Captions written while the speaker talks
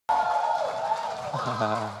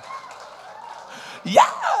Yeah!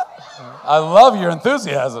 I love your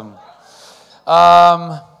enthusiasm.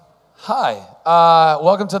 Hi.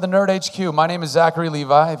 Welcome to the Nerd HQ. My name is Zachary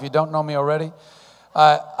Levi, if you don't know me already.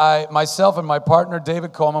 Myself and my partner,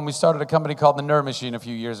 David Coleman, we started a company called The Nerd Machine a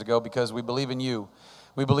few years ago because we believe in you.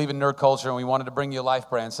 We believe in nerd culture, and we wanted to bring you a life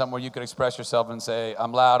brand, somewhere you could express yourself and say,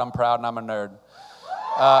 I'm loud, I'm proud, and I'm a nerd.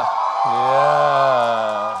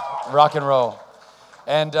 Yeah, rock and roll.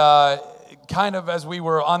 And kind of as we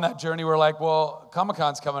were on that journey, we're like, well,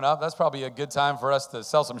 Comic-Con's coming up. That's probably a good time for us to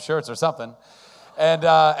sell some shirts or something. And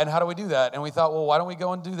how do we do that? And we thought, well, why don't we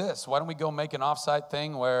go and do this? Why don't we go make an offsite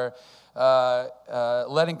thing where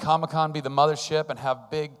letting Comic-Con be the mothership and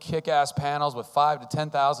have big kick-ass panels with 5,000 to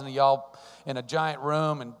 10,000 of y'all in a giant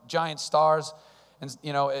room and giant stars. And,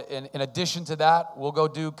 you know, in addition to that, we'll go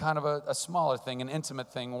do kind of a smaller thing, an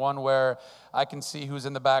intimate thing, one where I can see who's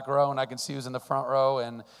in the back row and I can see who's in the front row,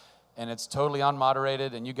 and it's totally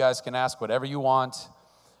unmoderated, and you guys can ask whatever you want,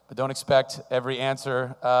 but don't expect every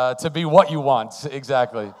answer to be what you want,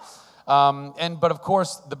 exactly. But of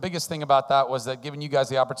course, the biggest thing about that was that giving you guys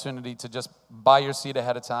the opportunity to just buy your seat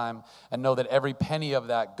ahead of time and know that every penny of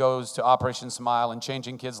that goes to Operation Smile and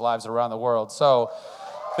changing kids' lives around the world. So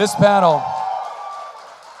this panel,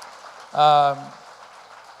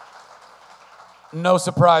 no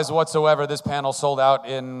surprise whatsoever, this panel sold out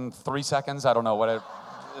in 3 seconds. I don't know,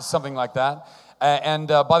 something like that. And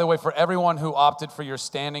by the way, for everyone who opted for your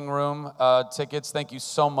standing room tickets, thank you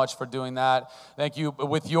so much for doing that. Thank you.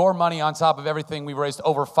 With your money on top of everything, we've raised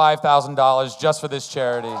over $5,000 just for this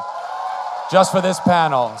charity, just for this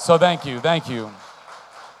panel. So thank you, thank you.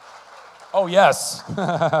 Oh, yes.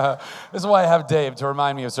 This is why I have Dave, to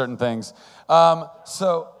remind me of certain things.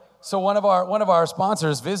 So one of our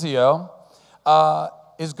sponsors, Vizio,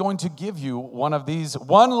 is going to give you one of these.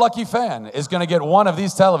 One lucky fan is going to get one of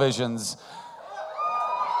these televisions.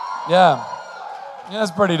 Yeah,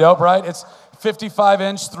 that's pretty dope, right? It's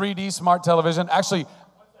 55-inch 3D smart television. Actually,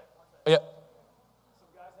 yeah.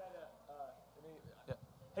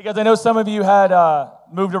 Hey guys, I know some of you had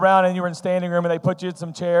moved around and you were in standing room and they put you in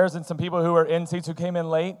some chairs, and some people who were in seats who came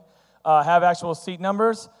in late have actual seat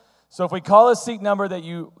numbers. So if we call a seat number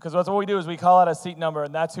because that's what we do is we call out a seat number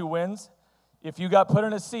and that's who wins. If you got put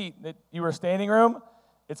in a seat that you were standing room,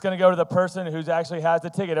 it's going to go to the person who actually has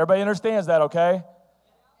the ticket. Everybody understands that, okay?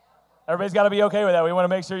 Everybody's got to be okay with that. We want to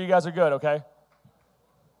make sure you guys are good, okay?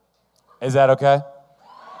 Is that okay?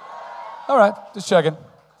 All right, just checking.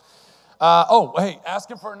 Hey, ask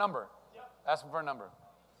him for a number. Yep. Ask him for a number.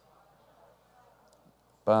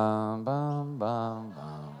 Bum, bum, bum,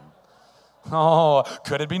 bum. Oh,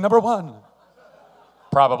 could it be number 1?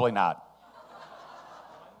 Probably not.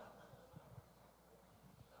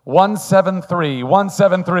 173,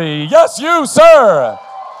 173. Yes, you, sir.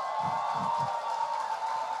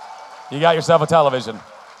 You got yourself a television.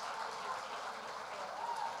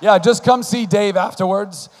 Yeah, just come see Dave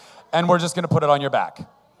afterwards, and we're just going to put it on your back.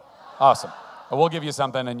 Awesome. We'll give you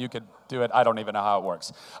something, and you could do it. I don't even know how it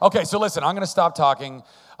works. Okay, so listen, I'm going to stop talking.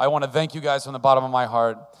 I want to thank you guys from the bottom of my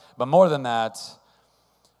heart. But more than that,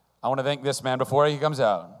 I want to thank this man before he comes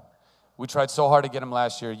out. We tried so hard to get him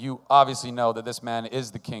last year. You obviously know that this man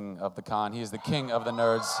is the king of the con. He is the king of the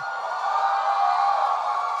nerds.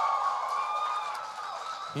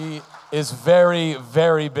 He is very,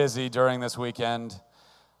 very busy during this weekend.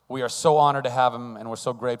 We are so honored to have him, and we're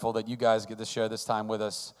so grateful that you guys get to share this time with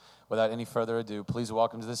us. Without any further ado, please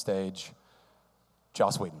welcome to the stage,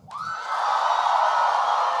 Joss Whedon.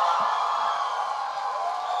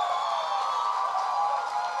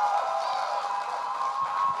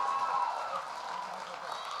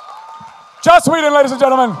 Joss Whedon, ladies and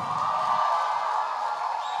gentlemen.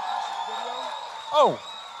 Oh.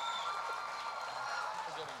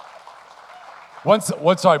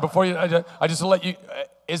 Sorry, before you, I just to let you,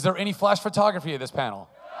 is there any flash photography at this panel?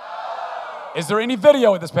 No. Is there any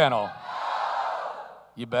video at this panel? No.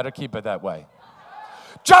 You better keep it that way.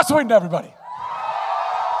 Joss Whedon, everybody.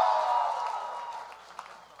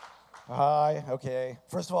 Hi, okay.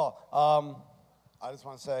 First of all, I just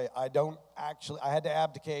want to say I had to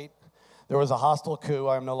abdicate. There was a hostile coup.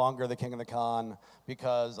 I'm no longer the king of the con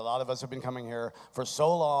because a lot of us have been coming here for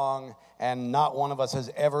so long, and not one of us has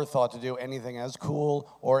ever thought to do anything as cool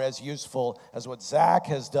or as useful as what Zach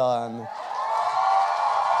has done.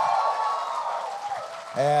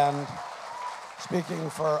 And speaking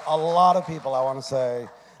for a lot of people, I want to say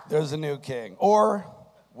there's a new king. Or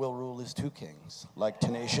we'll rule as two kings, like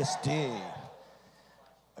Tenacious D.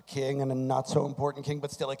 A king and a not so important king,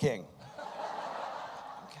 but still a king.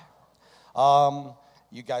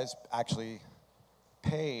 You guys actually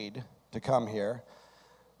paid to come here.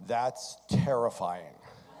 That's terrifying.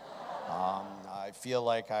 I feel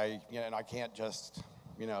like I can't just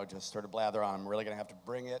sort of blather on. I'm really gonna have to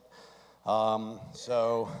bring it.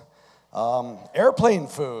 Airplane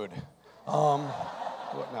food.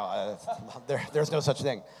 There's no such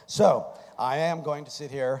thing. So I am going to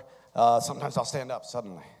sit here. Sometimes I'll stand up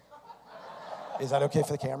suddenly. Is that okay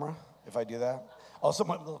for the camera if I do that? Also, I'm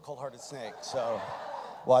a little cold-hearted snake, so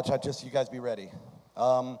watch. You guys be ready.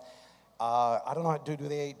 I don't know. Do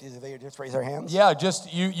they just raise their hands? Yeah,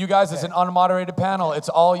 just you guys. Okay. It's an unmoderated panel. It's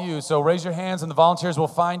all you. So raise your hands, and the volunteers will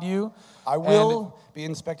find you. I will be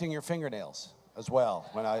inspecting your fingernails as well.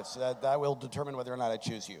 That will determine whether or not I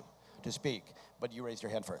choose you to speak. But you raised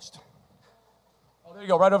your hand first. Oh, there you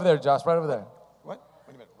go. Right over there, Josh. Right over there. What?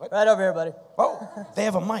 Wait a minute. What? Right over here, buddy. Oh, they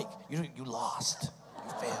have a mic. You lost.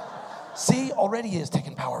 You failed. See, already he has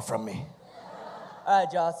taken power from me. All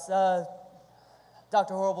right, Joss.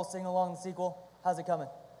 Dr. Horrible sing along the sequel. How's it coming?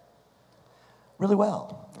 Really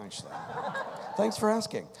well, actually. Thanks for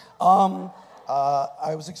asking.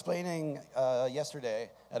 I was explaining yesterday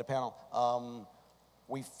at a panel.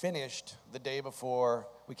 We finished the day before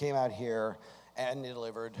we came out here and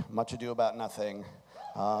delivered Much Ado About Nothing.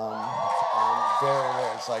 I'm very,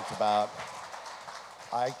 very psyched about.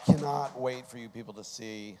 I cannot wait for you people to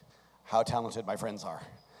see how talented my friends are.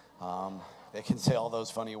 They can say all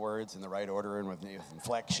those funny words in the right order and with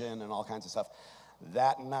inflection and all kinds of stuff.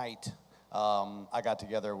 That night, I got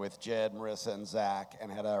together with Jed, Marissa, and Zach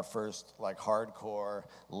and had our first hardcore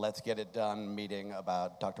let's get it done meeting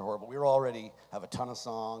about Dr. Horrible. We already have a ton of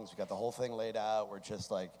songs. We got the whole thing laid out. We're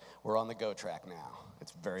just we're on the go track now.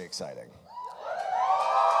 It's very exciting.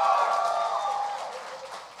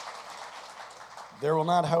 There will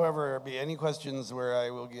not, however, be any questions where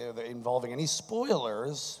I will give involving any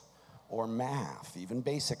spoilers or math, even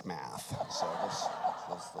basic math. So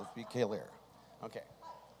let's be clear. Okay.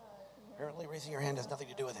 Apparently raising your hand has nothing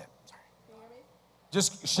to do with it. Sorry. Can you hear me?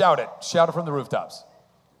 Just shout it. Shout it from the rooftops.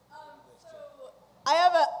 I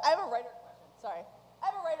have a writer question. Sorry. I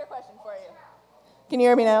have a writer question for you. Can you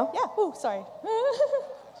hear me now? Yeah. Ooh, sorry.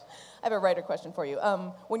 I have a writer question for you.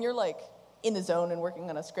 When you're in the zone and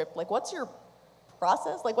working on a script, what's your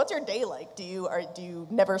process? What's your day like? Do you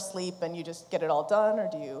never sleep and you just get it all done, or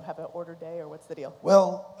do you have an order day, or what's the deal?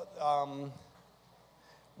 Well,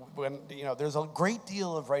 there's a great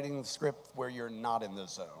deal of writing the script where you're not in the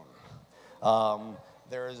zone.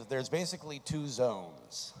 There's basically two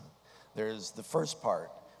zones. There's the first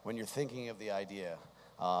part when you're thinking of the idea,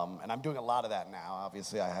 and I'm doing a lot of that now.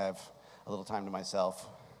 Obviously, I have a little time to myself.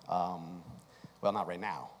 Well, not right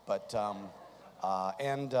now, but.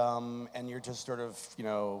 And you're just sort of,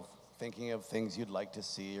 thinking of things you'd like to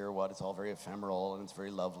see or what. It's all very ephemeral and it's very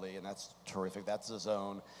lovely, and that's terrific. That's the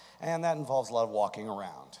zone. And that involves a lot of walking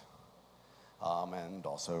around and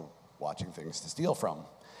also watching things to steal from.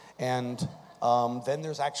 And then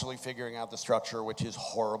there's actually figuring out the structure, which is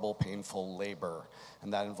horrible, painful labor.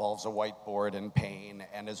 And that involves a whiteboard and pain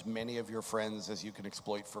and as many of your friends as you can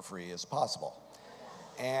exploit for free as possible.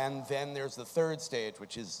 And then there's the third stage,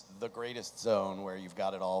 which is the greatest zone, where you've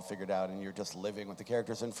got it all figured out and you're just living with the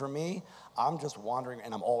characters. And for me, I'm just wandering,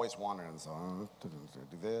 and I'm always wandering. So I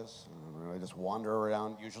do this, and I just wander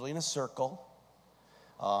around, usually in a circle.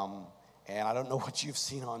 And I don't know what you've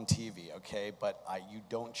seen on TV, okay? But you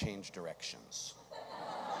don't change directions,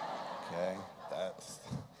 okay? You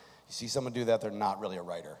see someone do that, they're not really a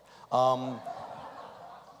writer.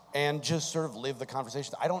 And just sort of live the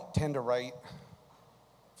conversation. I don't tend to write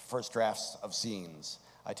first drafts of scenes.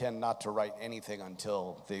 I tend not to write anything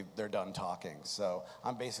until they're done talking. So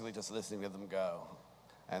I'm basically just listening to them go,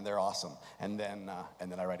 and they're awesome. And then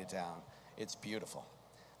I write it down. It's beautiful.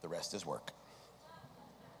 The rest is work.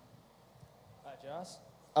 Hi, Joss.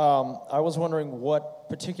 I was wondering what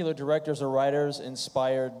particular directors or writers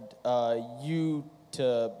inspired you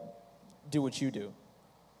to do what you do.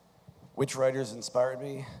 Which writers inspired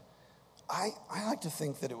me? I like to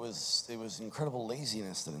think that it was incredible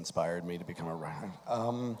laziness that inspired me to become a writer,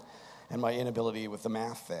 and my inability with the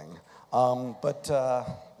math thing. I'm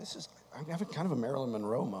having kind of a Marilyn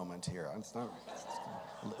Monroe moment here. It's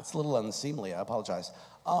a little unseemly. I apologize.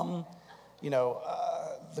 The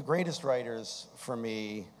greatest writers for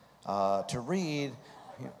me to read.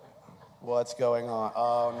 What's going on?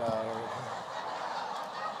 Oh no.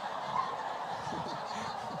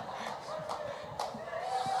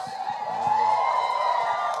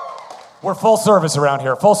 We're full service around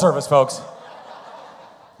here. Full service, folks.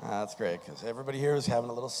 That's great, because everybody here is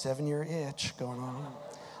having a little 7-year itch going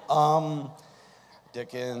on.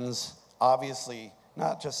 Dickens, obviously,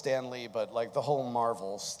 not just Stan Lee, but the whole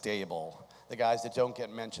Marvel stable. the guys that don't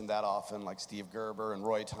get mentioned that often, like Steve Gerber and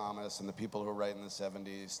Roy Thomas and the people who write in the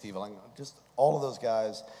 70s, Steve Lang, just all of those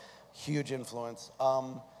guys, huge influence.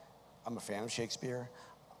 I'm a fan of Shakespeare.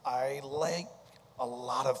 I like a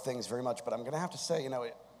lot of things very much, but I'm going to have to say,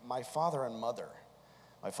 my father and mother.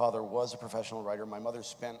 My father was a professional writer. My mother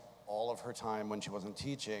spent all of her time when she wasn't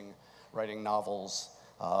teaching writing novels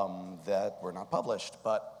that were not published,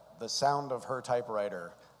 but the sound of her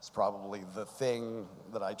typewriter is probably the thing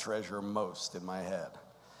that I treasure most in my head.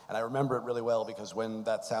 And I remember it really well because when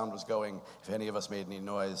that sound was going, if any of us made any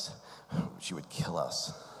noise, she would kill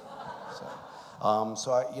us.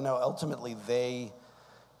 So ultimately they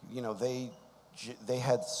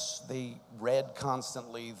read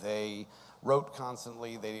constantly, they wrote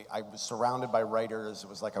constantly, I was surrounded by writers. It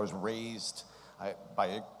was like I was raised by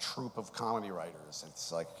a troupe of comedy writers.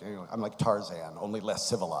 It's like, I'm like Tarzan, only less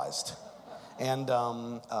civilized. And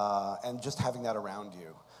just having that around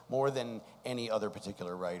you, more than any other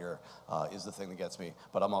particular writer, is the thing that gets me.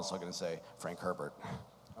 But I'm also going to say Frank Herbert.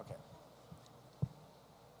 Okay.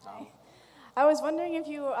 I was wondering if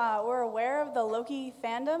you were aware of the Loki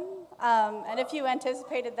fandom, and if you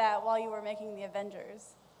anticipated that while you were making the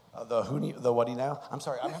Avengers. The what do you now? I'm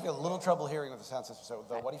sorry, I'm having a little trouble hearing with the sound system. So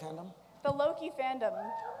the what do you fandom? The Loki fandom.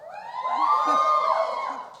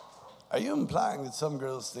 Are you implying that some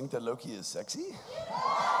girls think that Loki is sexy?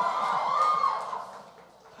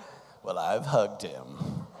 Well, I've hugged him.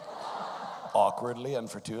 Awkwardly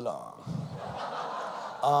and for too long.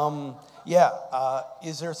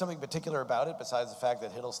 Is there something particular about it besides the fact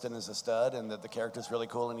that Hiddleston is a stud and that the character's really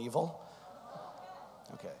cool and evil?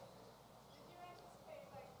 Okay.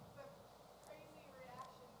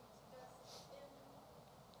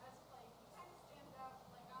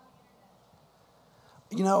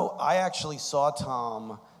 I actually saw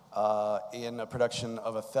Tom in a production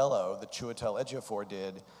of Othello that Chiwetel Ejiofor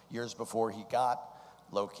did years before he got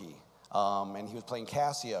Loki. And he was playing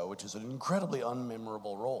Cassio, which is an incredibly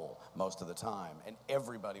unmemorable role most of the time. And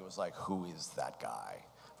everybody was like, who is that guy?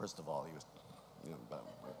 First of all, he was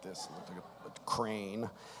like this, he looked like a crane.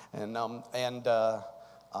 And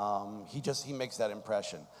he makes that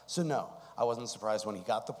impression. So no, I wasn't surprised when he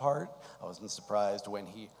got the part. I wasn't surprised when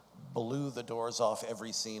he blew the doors off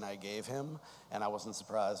every scene I gave him. And I wasn't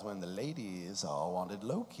surprised when the ladies all wanted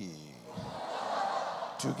Loki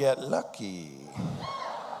to get lucky.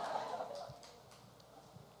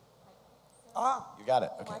 You got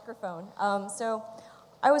it. Okay. Microphone. So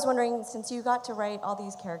I was wondering, since you got to write all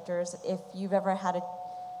these characters, if you've ever had an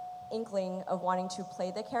inkling of wanting to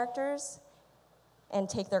play the characters and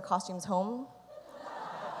take their costumes home?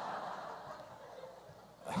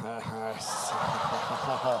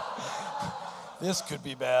 This could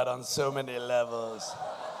be bad on so many levels.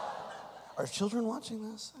 Are children watching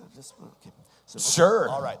this? Okay. Sure.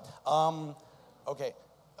 All right. Okay.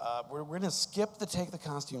 We're going to skip the take the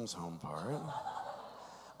costumes home part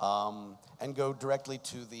and go directly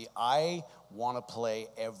to the I want to play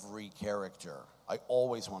every character. I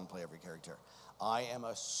always want to play every character. I am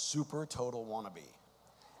a super total wannabe.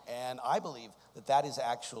 And I believe that that is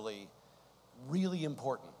actually really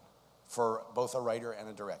important for both a writer and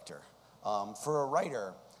a director. For a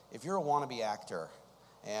writer, if you're a wannabe actor,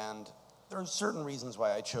 and there are certain reasons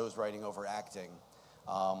why I chose writing over acting.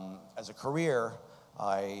 As a career,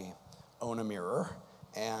 I own a mirror,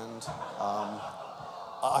 and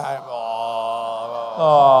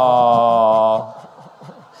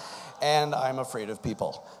and I'm afraid of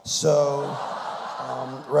people. So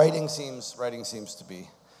writing seems to be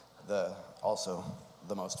also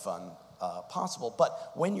the most fun possible.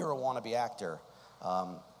 But when you're a wannabe actor,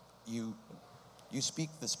 you speak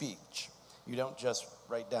the speech. You don't just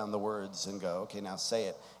write down the words and go, okay, now say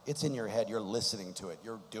it. It's in your head. You're listening to it.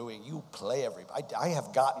 You play I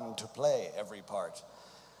have gotten to play every part.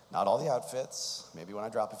 Not all the outfits, maybe when I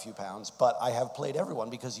drop a few pounds, but I have played everyone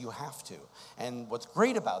because you have to. And what's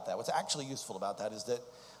great about that, what's actually useful about that is that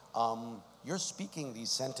you're speaking these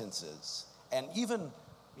sentences. And even,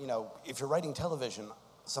 if you're writing television,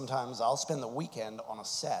 sometimes I'll spend the weekend on a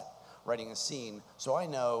set writing a scene so I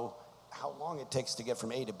know how long it takes to get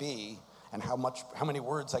from A to B and how many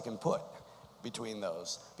words I can put between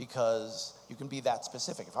those, because you can be that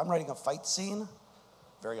specific. If I'm writing a fight scene,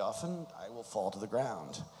 very often I will fall to the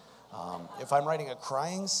ground. If I'm writing a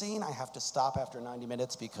crying scene, I have to stop after 90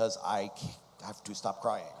 minutes because I have to stop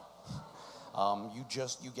crying. You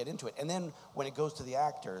get into it. And then when it goes to the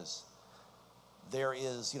actors,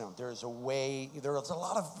 there's a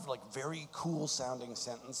lot of very cool sounding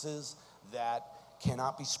sentences that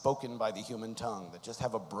cannot be spoken by the human tongue, that just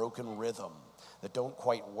have a broken rhythm, that don't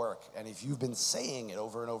quite work. And if you've been saying it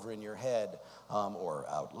over and over in your head or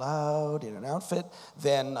out loud in an outfit,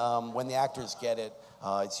 then when the actors get it,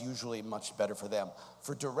 it's usually much better for them.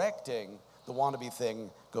 For directing, the wannabe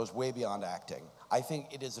thing goes way beyond acting. I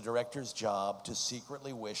think it is a director's job to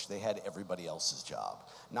secretly wish they had everybody else's job.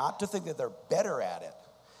 Not to think that they're better at it,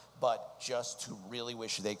 but just to really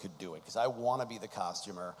wish they could do it. Because I want to be the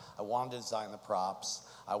costumer. I want to design the props.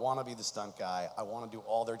 I want to be the stunt guy. I want to do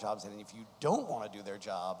all their jobs. And if you don't want to do their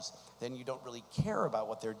jobs, then you don't really care about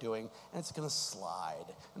what they're doing, and it's going to slide,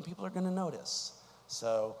 and people are going to notice.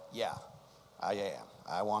 So, yeah, I am.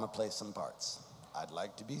 I want to play some parts. I'd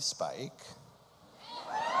like to be Spike.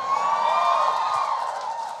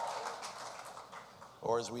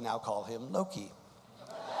 Or as we now call him, Loki.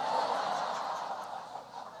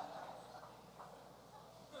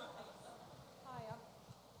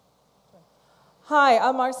 Hi,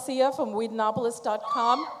 I'm Marcia from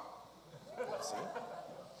Whedonopolis.com.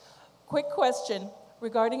 Quick question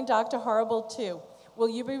regarding Dr. Horrible 2. Will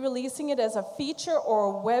you be releasing it as a feature or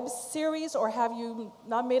a web series, or have you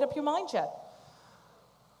not made up your mind yet?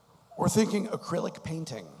 We're thinking acrylic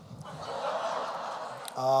painting.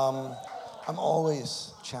 I'm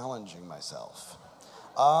always challenging myself.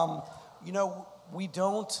 We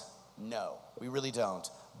don't know. We really don't.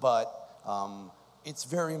 But it's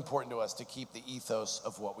very important to us to keep the ethos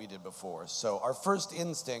of what we did before. So our first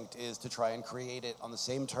instinct is to try and create it on the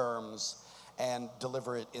same terms and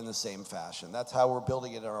deliver it in the same fashion. That's how we're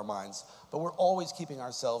building it in our minds. But we're always keeping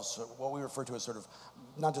ourselves what we refer to as sort of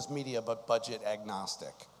not just media, but budget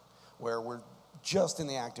agnostic, where we're just in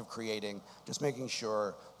the act of creating, just making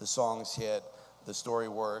sure the songs hit, the story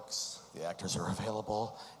works, the actors are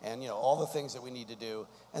available, and all the things that we need to do,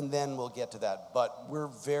 and then we'll get to that. But we're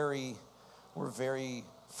very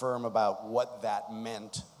firm about what that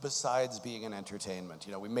meant besides being an entertainment.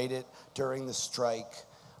 We made it during the strike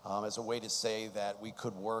as a way to say that we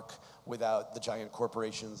could work without the giant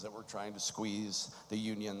corporations that were trying to squeeze the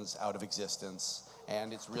unions out of existence,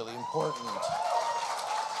 and it's really important.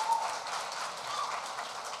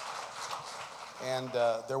 And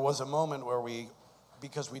there was a moment where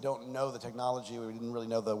because we don't know the technology, we didn't really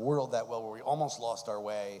know the world that well, where we almost lost our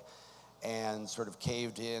way and sort of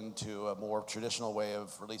caved into a more traditional way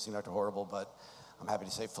of releasing Dr. Horrible. But I'm happy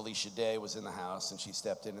to say Felicia Day was in the house, and she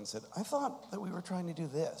stepped in and said, I thought that we were trying to do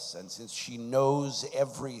this. And since she knows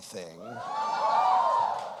everything,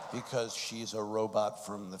 because she's a robot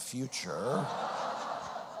from the future,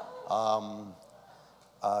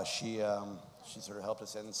 she sort of helped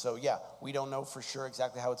us. And so, yeah, we don't know for sure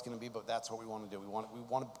exactly how it's going to be, but that's what we want to do. We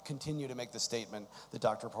want to continue to make the statement that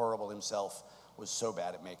Dr. Horrible himself was so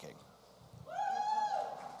bad at making.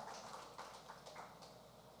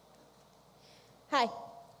 Hi.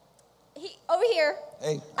 Over here.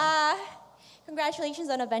 Hey. Congratulations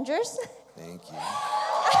on Avengers. Thank you.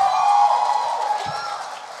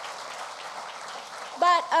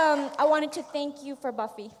 But I wanted to thank you for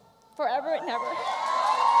Buffy. Forever and ever.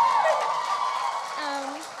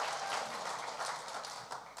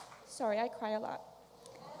 Sorry, I cry a lot.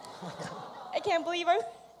 I can't believe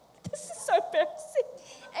this is so embarrassing.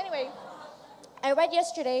 Anyway, I read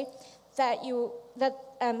yesterday that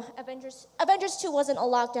Avengers 2 wasn't a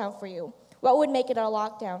lockdown for you. What would make it a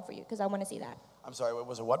lockdown for you? Because I want to see that. I'm sorry,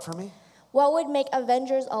 was it what for me? What would make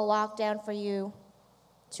Avengers a lockdown for you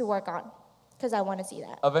to work on? Because I want to see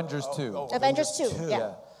that. Avengers 2. Avengers 2,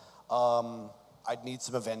 yeah. I'd need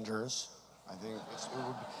some Avengers. I think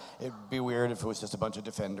it'd be weird if it was just a bunch of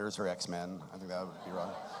Defenders or X-Men. I think that would be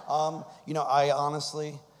wrong. I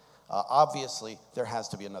honestly, obviously, there has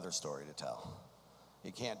to be another story to tell.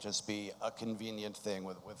 It can't just be a convenient thing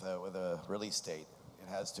with a release date. It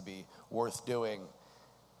has to be worth doing,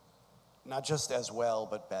 not just as well,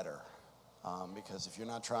 but better. Because if you're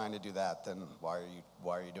not trying to do that, then why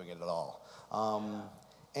are you doing it at all?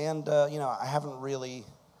 I haven't really.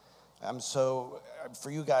 For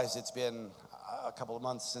you guys, it's been a couple of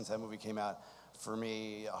months since that movie came out. For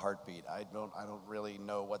me, a heartbeat. I don't really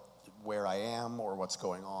know where I am or what's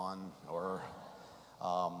going on, or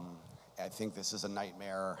I think this is a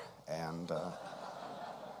nightmare. And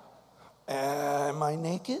am I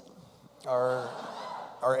naked? Are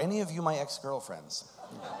any of you my ex-girlfriends?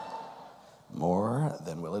 More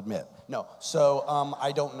than we'll admit. No. So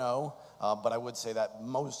I don't know, but I would say that the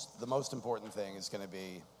most important thing is going to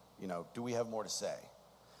be, do we have more to say?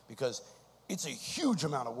 Because it's a huge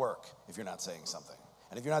amount of work if you're not saying something.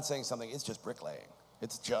 And if you're not saying something, it's just bricklaying.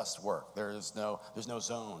 It's just work. There's no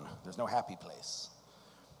zone. There's no happy place.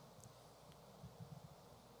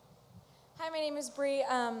 Hi, my name is Bree.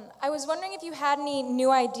 I was wondering if you had any new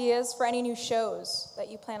ideas for any new shows that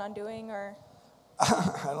you plan on doing, or...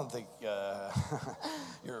 I don't think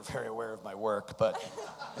you're very aware of my work, but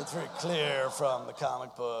it's very clear from the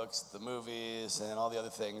comic books, the movies, and all the other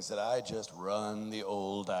things that I just run the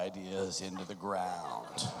old ideas into the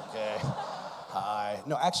ground, okay?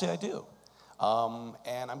 No, actually I do.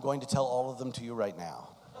 And I'm going to tell all of them to you right now.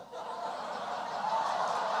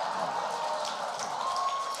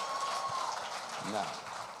 No.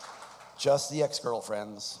 Just the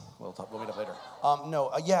ex-girlfriends. We'll meet up later.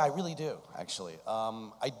 Yeah, I really do, actually.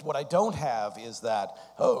 What I don't have is that,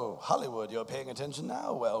 oh, Hollywood, you're paying attention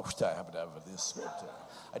now? Well, I happen to have this script.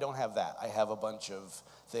 I don't have that. I have a bunch of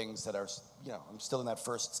things that are, I'm still in that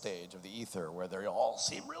first stage of the ether where they all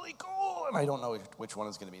seem really cool, and I don't know which one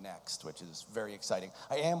is going to be next, which is very exciting.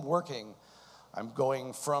 I'm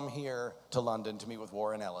going from here to London to meet with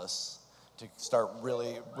Warren Ellis, to start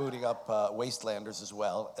really booting up Wastelanders as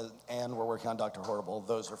well, and we're working on Dr. Horrible.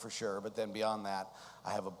 Those are for sure, but then beyond that,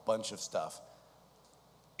 I have a bunch of stuff.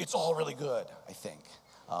 It's all really good, I think,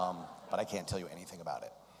 but I can't tell you anything about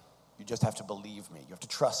it. You just have to believe me. You have to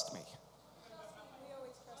trust me. We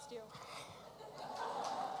always trust you.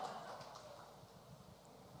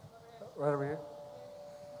 Right over here.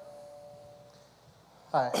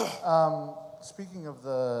 Hi. Speaking of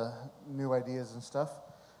the new ideas and stuff,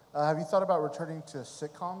 have you thought about returning to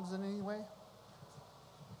sitcoms in any way?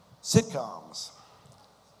 Sitcoms.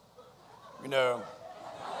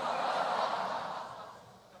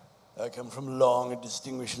 I come from a long and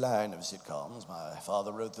distinguished line of sitcoms. My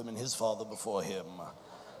father wrote them and his father before him.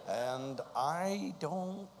 And I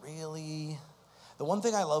don't really... The one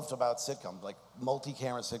thing I loved about sitcoms, like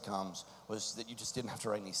multi-camera sitcoms, was that you just didn't have to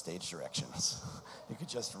write any stage directions. You could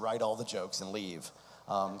just write all the jokes and leave,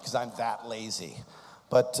 because I'm that lazy.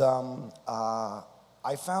 But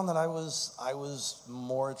I found that I was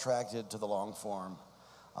more attracted to the long form.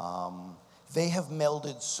 They have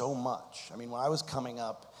melded so much. I mean, when I was coming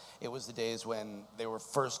up, it was the days when they were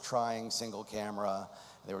first trying single camera.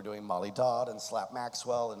 They were doing Molly Dodd and Slap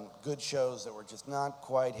Maxwell and good shows that were just not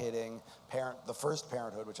quite hitting. The first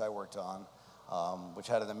Parenthood, which I worked on, which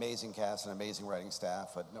had an amazing cast and amazing writing staff,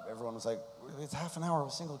 but everyone was like, it's half an hour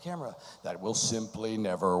of single camera. That will simply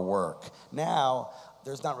never work. Now,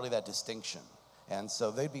 there's not really that distinction. And so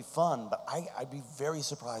they'd be fun, but I'd be very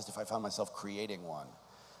surprised if I found myself creating one,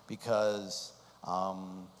 because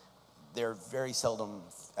they're very seldom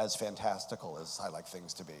as fantastical as I like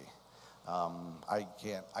things to be. I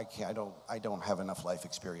don't have enough life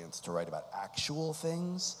experience to write about actual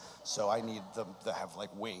things, so I need them to have like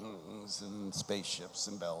wings and spaceships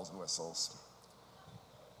and bells and whistles.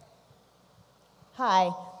 Hi.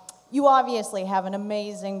 You obviously have an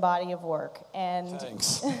amazing body of work, and...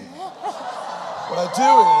 Thanks. What I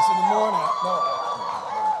do is, in the morning...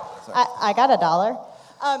 No. I got $1.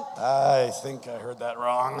 I think I heard that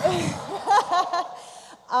wrong.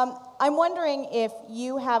 I'm wondering if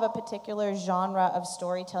you have a particular genre of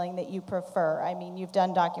storytelling that you prefer. I mean, you've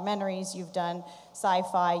done documentaries, you've done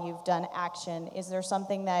sci-fi, you've done action. Is there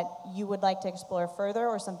something that you would like to explore further,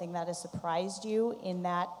 or something that has surprised you in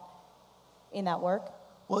that work?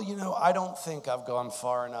 Well, I don't think I've gone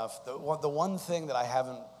far enough. The one thing that I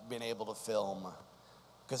haven't been able to film,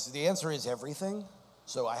 because the answer is everything,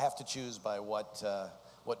 so I have to choose by what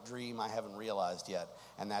dream I haven't realized yet,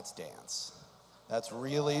 and that's dance. That's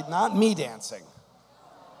really not me dancing.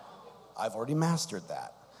 I've already mastered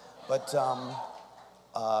that. But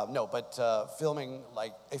filming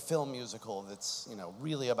like a film musical that's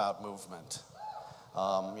really about movement.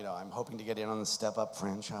 I'm hoping to get in on the Step Up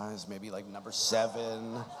franchise, maybe like number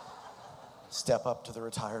 7, Step Up to the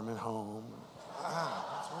Retirement Home.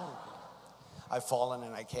 That's really cool. I've fallen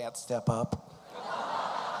and I can't step up.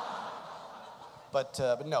 But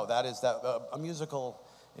no, that is a musical.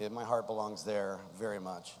 My heart belongs there very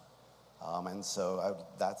much, and so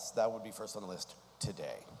that would be first on the list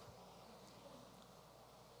today.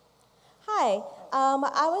 Hi,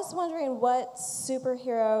 I was wondering what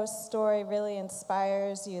superhero story really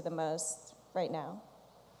inspires you the most right now?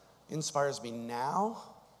 Inspires me now?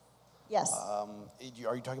 Yes. Are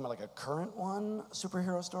you talking about like a current one,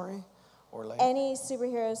 superhero story? Or like any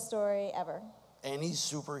superhero story ever? Any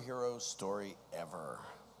superhero story ever.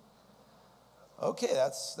 Okay,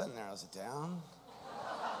 that narrows it down.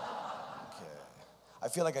 Okay. I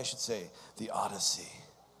feel like I should say the Odyssey,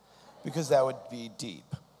 because that would be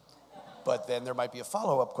deep. But then there might be a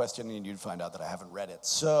follow-up question and you'd find out that I haven't read it.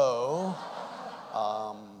 So,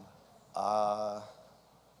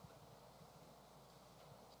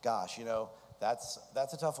 gosh, that's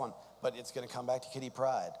a tough one. But it's going to come back to Kitty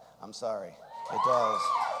Pryde. I'm sorry. It does.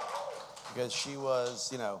 because she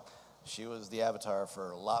was, she was the avatar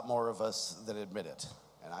for a lot more of us that admit it.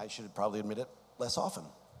 And I should probably admit it less often.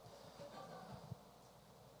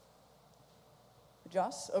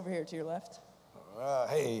 Joss, over here to your left.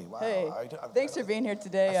 Hey, wow. Hey, thanks for being here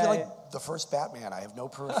today. I feel like the first Batman. I have no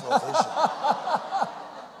peripheral vision.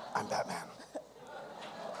 I'm Batman.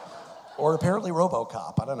 Or apparently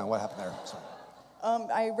RoboCop. I don't know what happened there. Sorry.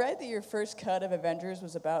 I read that your first cut of Avengers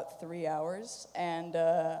was about 3 hours, and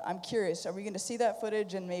I'm curious, are we going to see that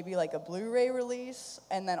footage in maybe like a Blu-ray release?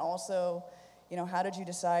 And then also, how did you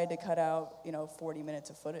decide to cut out, 40 minutes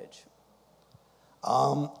of footage?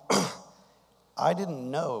 I didn't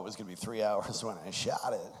know it was going to be 3 hours when I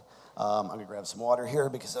shot it. I'm going to grab some water here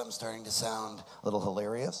because I'm starting to sound a little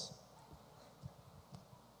hilarious.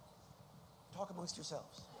 Talk amongst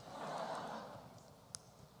yourselves.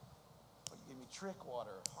 You gave me trick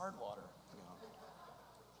water, hard water.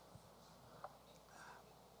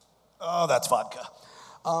 Oh, that's vodka.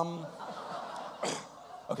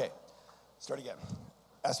 Okay, start again.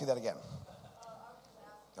 Ask me that again.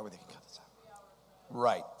 That way they can cut this out.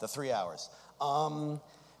 Right, the 3 hours.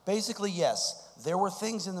 Basically, yes, there were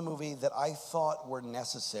things in the movie that I thought were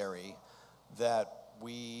necessary that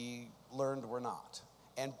we learned were not.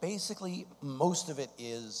 And basically, most of it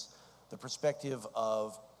is the perspective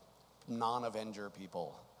of non-Avenger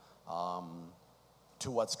people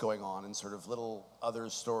to what's going on and sort of little other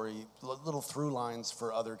story, little through lines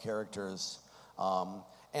for other characters.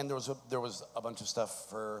 And there was a bunch of stuff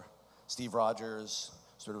for Steve Rogers,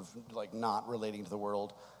 sort of like not relating to the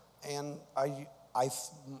world. And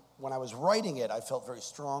when I was writing it, I felt very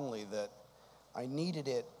strongly that I needed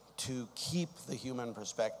it to keep the human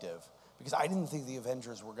perspective because I didn't think the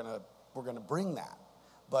Avengers were gonna bring that.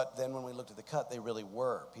 But then when we looked at the cut, they really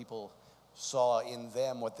were. People saw in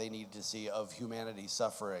them what they needed to see of humanity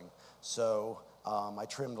suffering. So I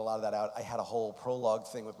trimmed a lot of that out. I had a whole prologue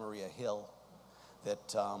thing with Maria Hill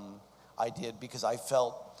that I did because I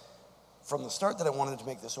felt from the start that I wanted to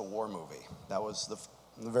make this a war movie. That was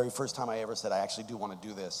the very first time I ever said, I actually do want to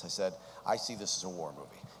do this. I said, I see this as a war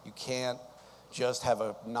movie. You can't just have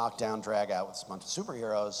a knockdown, drag out with a bunch of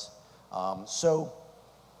superheroes.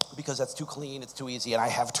 Because that's too clean, it's too easy, and I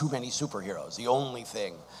have too many superheroes. The only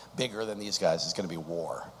thing bigger than these guys is going to be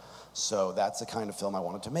war. So that's the kind of film I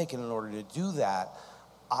wanted to make, and in order to do that,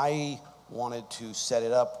 I wanted to set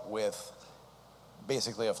it up with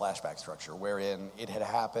basically a flashback structure wherein it had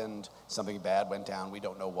happened, something bad went down, we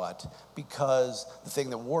don't know what, because the thing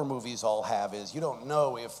that war movies all have is you don't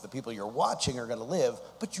know if the people you're watching are going to live,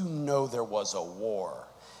 but you know there was a war.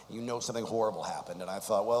 You know something horrible happened, and I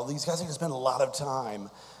thought, well, these guys are going to spend a lot of time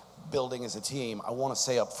building as a team. I want to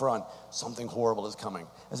say up front, something horrible is coming.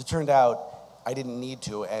 As it turned out, I didn't need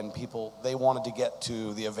to, and they wanted to get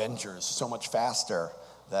to the Avengers so much faster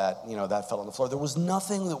that, that fell on the floor. There was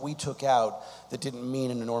nothing that we took out that didn't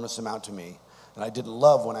mean an enormous amount to me, and I didn't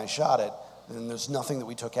love when I shot it, and there's nothing that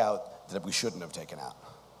we took out that we shouldn't have taken out.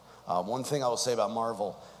 One thing I will say about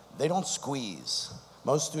Marvel, they don't squeeze.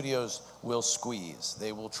 Most studios will squeeze.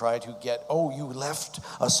 They will try to get, you left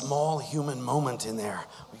a small human moment in there.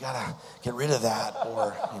 We gotta get rid of that,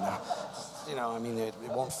 or, it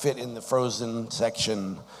won't fit in the frozen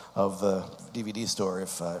section of the DVD store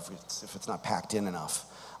if it's not packed in enough.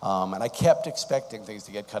 And I kept expecting things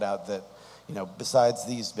to get cut out that, besides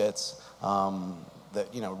these bits, that,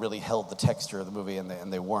 really held the texture of the movie,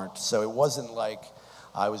 and they weren't. So it wasn't like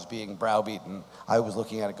I was being browbeaten. I was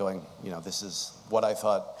looking at it going, this is what I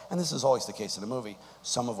thought, and this is always the case in a movie.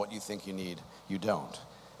 Some of what you think you need, you don't.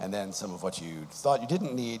 And then some of what you thought you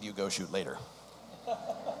didn't need, you go shoot later.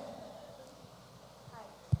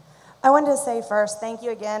 I wanted to say first, thank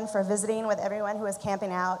you again for visiting with everyone who was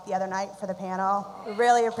camping out the other night for the panel. We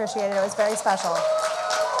really appreciate it. It was very special.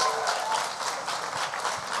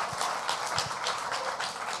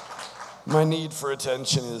 My need for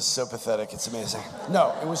attention is so pathetic, it's amazing.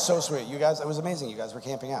 No, it was so sweet. You guys, it was amazing. You guys were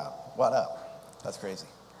camping out. What up? That's crazy.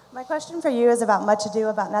 My question for you is about Much Ado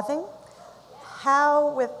About Nothing.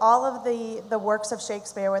 How, with all of the works of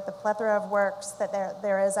Shakespeare, with the plethora of works that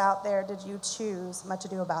there is out there, did you choose Much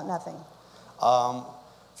Ado About Nothing?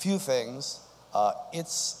 Few things.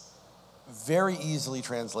 It's very easily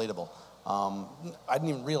translatable. I didn't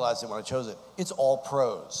even realize it when I chose it. It's all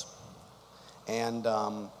prose. And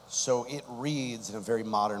so it reads in a very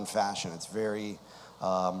modern fashion. It's very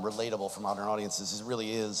relatable for modern audiences. It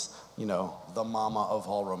really is, the mama of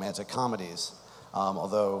all romantic comedies.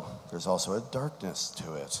 Although there's also a darkness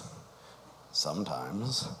to it,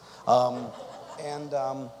 sometimes.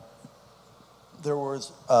 There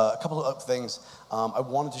was a couple of things. I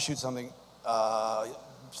wanted to shoot something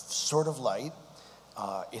sort of light.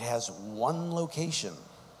 it has one location,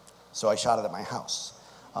 so I shot it at my house.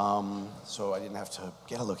 So I didn't have to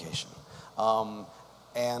get a location.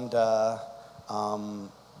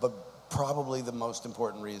 But probably the most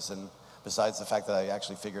important reason, besides the fact that I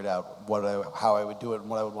actually figured out how I would do it and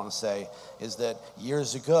what I would want to say, is that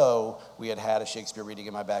years ago, we had a Shakespeare reading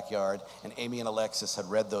in my backyard, and Amy and Alexis had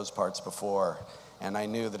read those parts before, and I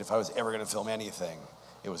knew that if I was ever going to film anything,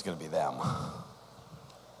 it was going to be them.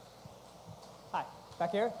 Hi,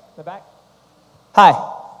 back here, the back. Hi,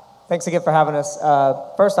 thanks again for having us.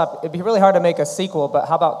 First off, it'd be really hard to make a sequel, but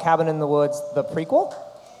how about Cabin in the Woods, the prequel?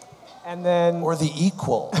 And then... Or the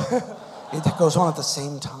equal. It goes on at the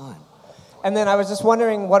same time. And then I was just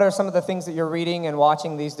wondering, what are some of the things that you're reading and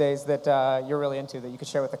watching these days that you're really into that you could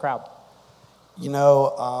share with the crowd? You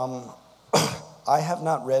know, I have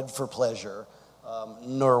not read for pleasure,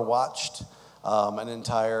 nor watched an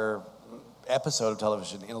entire episode of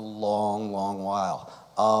television in a long, long while.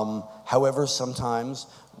 However, sometimes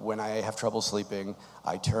when I have trouble sleeping,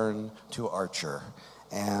 I turn to Archer.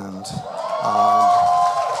 And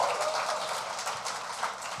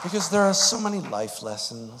because there are so many life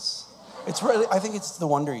lessons. It's really, I think it's the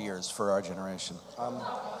wonder years for our generation. I'm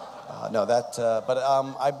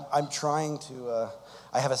trying to,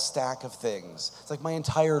 I have a stack of things. It's like my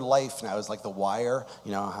entire life now is like The Wire.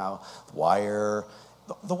 You know how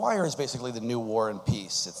The Wire is basically the new War and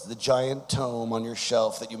Peace. It's the giant tome on your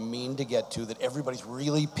shelf that you mean to get to, that everybody's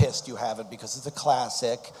really pissed you haven't because it's a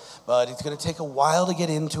classic, but it's gonna take a while to get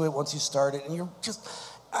into it once you start it, and you're just,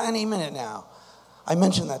 any minute now. I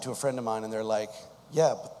mentioned that to a friend of mine, and they're like,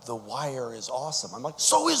 yeah, but The Wire is awesome. I'm like,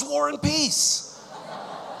 so is War and Peace.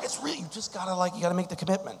 It's really, you just gotta you gotta make the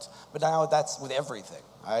commitment. But now that's with everything.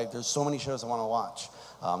 There's so many shows I wanna watch.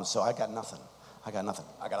 So I got nothing. I got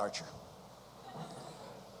Archer.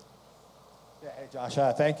 Yeah, hey Josh,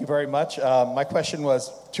 thank you very much. My question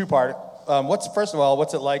was two-part. First of all,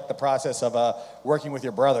 what's it like, the process of working with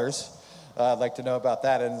your brothers? I'd like to know about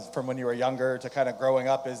that. And from when you were younger to kind of growing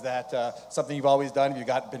up, is that something you've always done? Have you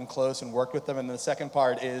been close and worked with them? And the second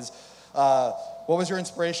part is, what was your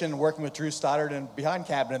inspiration working with Drew Stoddard and behind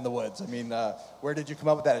Cabin in the Woods? I mean, where did you come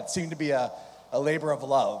up with that? It seemed to be a labor of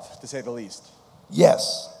love, to say the least.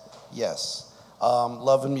 Yes.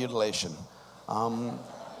 Love and mutilation.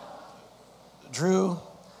 Drew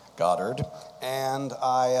Goddard and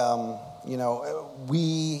I,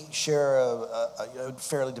 we share a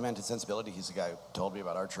fairly demented sensibility. He's the guy who told me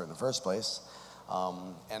about Archer in the first place.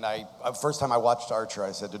 And first time I watched Archer,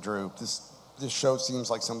 I said to Drew, this show seems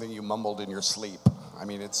like something you mumbled in your sleep. I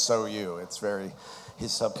mean, it's so you. It's very,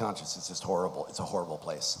 his subconscious is just horrible. It's a horrible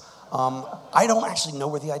place. I don't actually know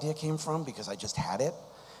where the idea came from because I just had it.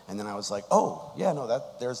 And then I was like, oh, yeah, no,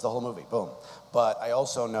 there's the whole movie, boom. But I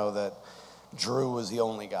also know that Drew was the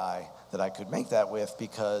only guy that I could make that with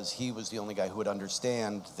because he was the only guy who would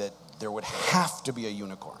understand that there would have to be a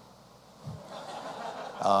unicorn.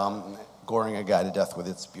 Goring a guy to death with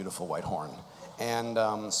its beautiful white horn. And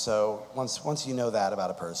so once you know that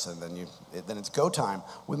about a person, then it's go time.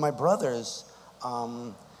 With my brothers,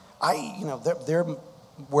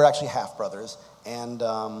 we're actually half brothers, and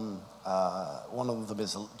one of them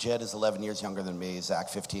is, Jed is 11 years younger than me, Zach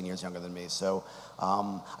 15 years younger than me. So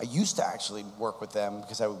I used to actually work with them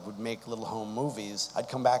because I would make little home movies. I'd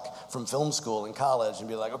come back from film school in college and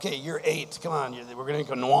be like, okay, you're 8, come on, we're gonna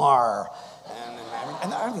go noir. And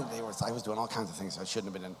I mean, I was doing all kinds of things I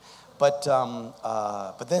shouldn't have been in. But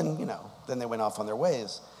then, then they went off on their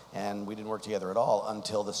ways, and we didn't work together at all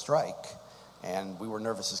until the strike. And we were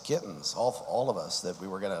nervous as kittens, all of us, that we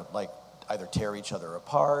were gonna either tear each other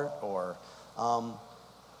apart or,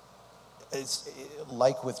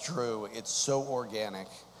 like with Drew, it's so organic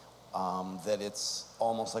that it's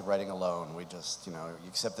almost like writing alone. We just, you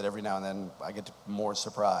accept that every now and then I get more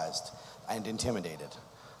surprised and intimidated.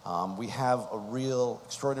 We have a real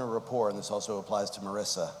extraordinary rapport, and this also applies to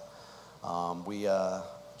Marissa.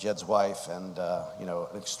 Jed's wife and,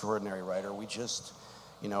 an extraordinary writer. We just,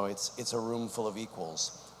 it's a room full of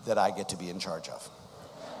equals that I get to be in charge of.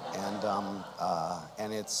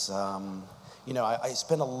 And it's, I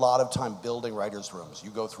spend a lot of time building writers' rooms.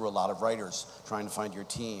 You go through a lot of writers trying to find your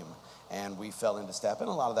team, and we fell into step, and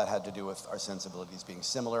a lot of that had to do with our sensibilities being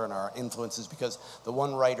similar and our influences, because the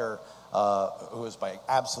one writer who was my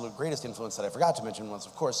absolute greatest influence that I forgot to mention was,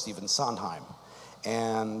 of course, Stephen Sondheim.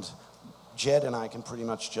 And Jed and I can pretty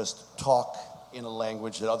much just talk in a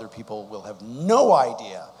language that other people will have no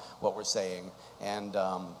idea what we're saying, and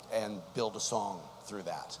build a song through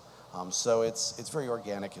that. So it's very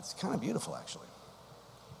organic. It's kind of beautiful, actually.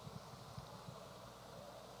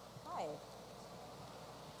 Hi.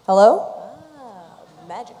 Hello?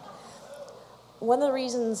 Magic. one of the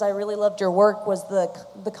reasons I really loved your work was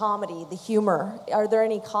the comedy, the humor. Are there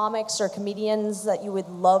any comics or comedians that you would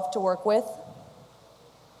love to work with?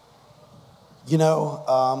 You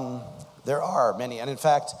know, there are many. And in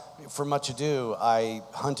fact, for Much Ado, I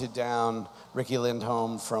hunted down Ricky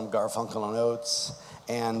Lindholm from Garfunkel and Oates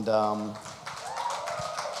and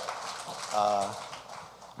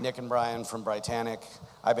Nick and Brian from Britannic.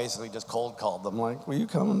 I basically just cold called them, like, will you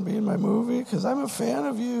come and be in my movie? Because I'm a fan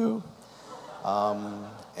of you.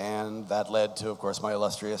 And that led to, of course, my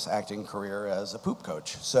illustrious acting career as a poop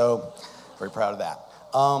coach. So, very proud of that.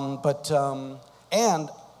 And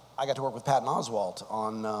I got to work with Patton Oswalt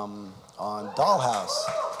on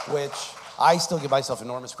Dollhouse, which I still give myself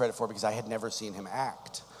enormous credit for because I had never seen him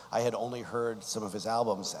act. I had only heard some of his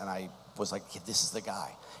albums, and I was like, this is the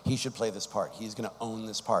guy. He should play this part. He's going to own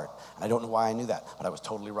this part. And I don't know why I knew that, but I was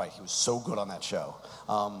totally right. He was so good on that show.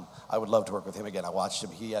 I would love to work with him again. I watched him.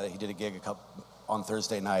 He did a gig on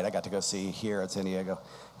Thursday night. I got to go see here at San Diego.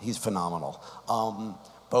 He's phenomenal.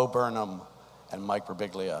 Bo Burnham and Mike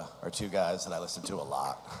Birbiglia are two guys that I listen to a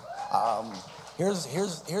lot. I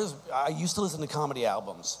used to listen to comedy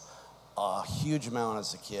albums a huge amount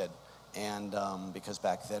as a kid. And because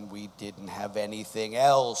back then we didn't have anything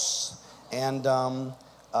else. And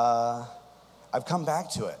I've come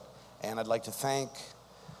back to it. And I'd like to thank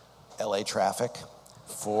LA traffic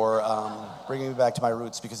for bringing me back to my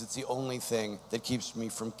roots because it's the only thing that keeps me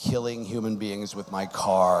from killing human beings with my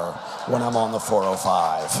car when I'm on the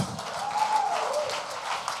 405.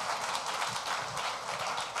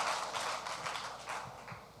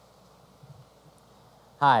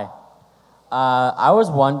 Hi. I was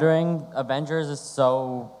wondering, Avengers is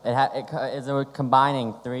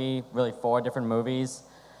combining four different movies,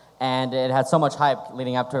 and it had so much hype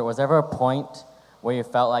leading up to it. Was there ever a point where you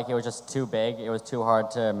felt like it was just too big, it was too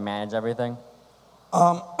hard to manage everything?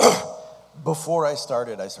 Before I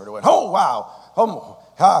started, I sort of went, oh, wow,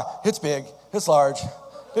 it's big, it's large,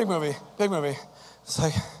 big movie. It's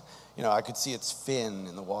like, I could see its fin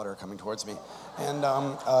in the water coming towards me. And,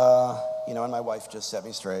 and my wife just set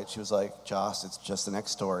me straight. She was like, Joss, it's just the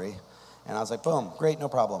next story. And I was like, boom, great, no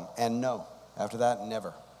problem. And no, after that,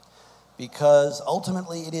 never. Because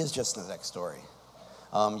ultimately, it is just the next story.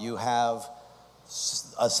 You have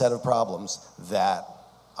a set of problems that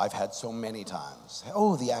I've had so many times.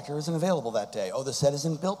 Oh, the actor isn't available that day. Oh, the set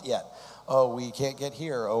isn't built yet. Oh, we can't get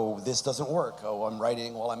here. Oh, this doesn't work. Oh, I'm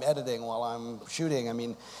writing while I'm editing, while I'm shooting. I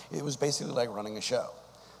mean, it was basically like running a show.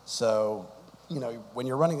 So, when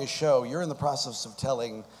you're running a show, you're in the process of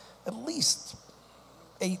telling at least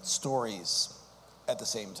 8 stories at the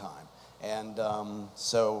same time. And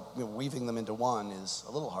so weaving them into one is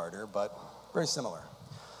a little harder, but very similar.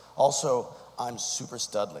 Also, I'm super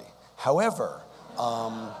studly. However,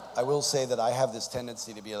 I will say that I have this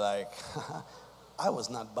tendency to be like, I was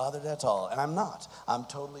not bothered at all, and I'm not. I'm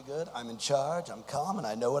totally good, I'm in charge, I'm calm, and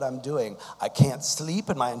I know what I'm doing. I can't sleep,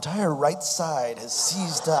 and my entire right side has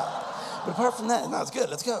seized up. But apart from that, no, it's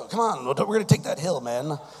good, let's go, come on, we're gonna take that hill,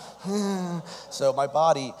 man. So my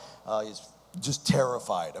body is just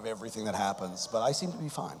terrified of everything that happens, but I seem to be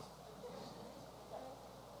fine.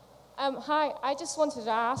 Hi, I just wanted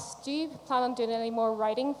to ask, do you plan on doing any more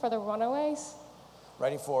writing for the Runaways?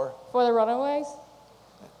 Writing for? For the Runaways.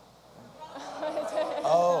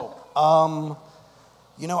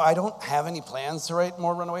 I don't have any plans to write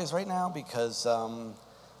more Runaways right now because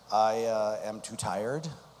I am too tired.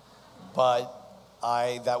 But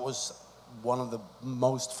that was one of the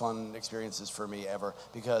most fun experiences for me ever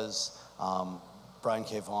because Brian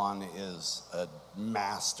K. Vaughan is a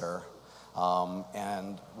master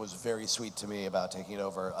and was very sweet to me about taking it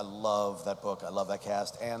over. I love that book. I love that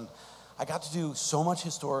cast. And I got to do so much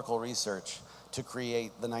historical research to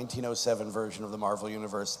create the 1907 version of the Marvel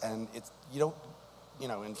Universe. And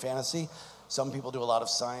in fantasy, some people do a lot of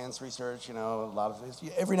science research,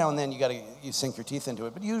 every now and then you sink your teeth into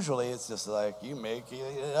it, but usually it's just like, you make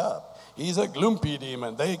it up. He's a Gloopy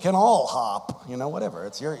demon, they can all hop, whatever,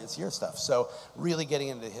 it's your stuff. So really getting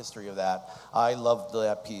into the history of that, I loved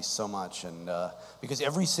that piece so much, and because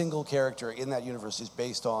every single character in that universe is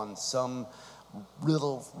based on some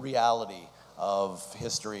little reality of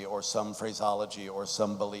history or some phraseology or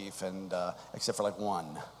some belief, and except for like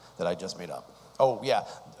one that I just made up. Oh yeah,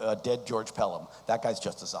 dead George Pelham. That guy's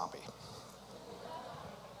just a zombie.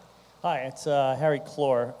 Hi, it's Harry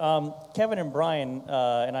Clore. Kevin and Brian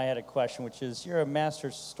and I had a question, which is, you're a master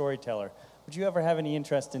storyteller. Would you ever have any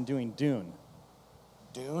interest in doing Dune?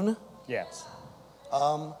 Dune? Yes.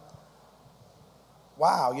 Wow,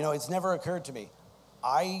 it's never occurred to me.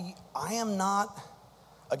 I am not,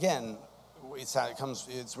 again,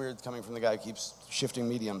 it's weird coming from the guy who keeps shifting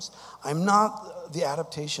mediums. I'm not the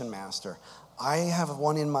adaptation master. I have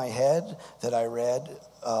one in my head that I read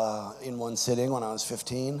in one sitting when I was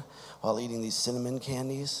 15 while eating these cinnamon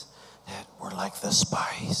candies that were like the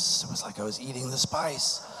spice. It was like I was eating the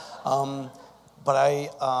spice. But I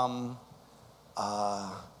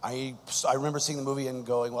remember seeing the movie and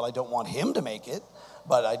going, well, I don't want him to make it,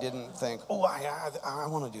 but I didn't think, oh, I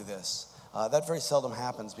want to do this. That very seldom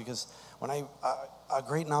happens because when a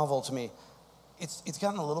great novel to me, it's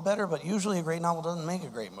gotten a little better, but usually a great novel doesn't make a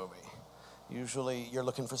great movie. Usually you're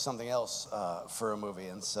looking for something else for a movie,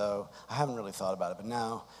 and so I haven't really thought about it, but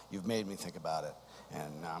now you've made me think about it,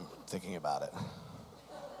 and now I'm thinking about it.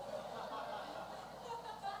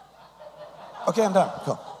 Okay, I'm done.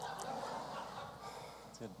 Cool.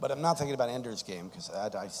 But I'm not thinking about Ender's Game because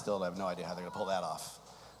I still have no idea how they're going to pull that off.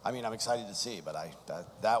 I mean, I'm excited to see, but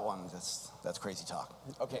that one, that's crazy talk.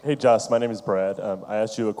 Okay. Hey, Joss, my name is Brad. I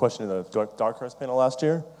asked you a question in the Dark Horse panel last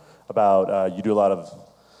year about you do a lot of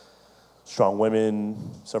strong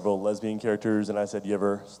women, several lesbian characters, and I said, you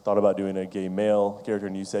ever thought about doing a gay male character?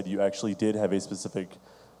 And you said you actually did have a specific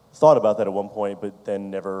thought about that at one point, but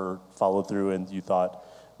then never followed through, and you thought,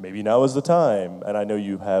 maybe now is the time. And I know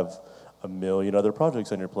you have a million other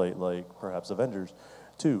projects on your plate, like perhaps Avengers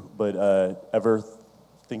too, but ever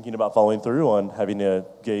thinking about following through on having a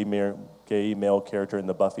gay male character in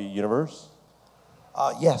the Buffy universe?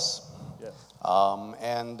 Yes. Yes.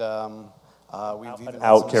 We've even an had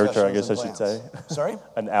out some character, I discussions guess I and should say. plans. Sorry?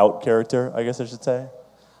 An out character, I guess I should say.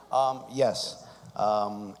 Yes.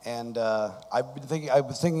 I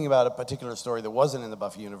was thinking about a particular story that wasn't in the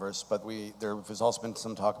Buffy universe, but there has also been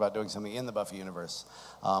some talk about doing something in the Buffy universe.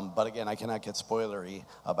 But again, I cannot get spoilery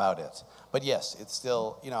about it. But yes, it's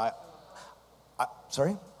still,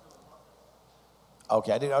 sorry?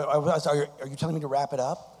 Okay, are you telling me to wrap it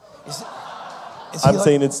up? I'm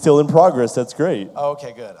saying it's still in progress. That's great. Oh,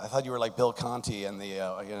 okay, good. I thought you were like Bill Conti and the,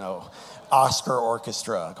 Oscar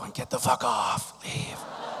orchestra going, get the fuck off, leave.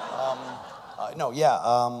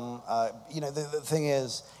 The thing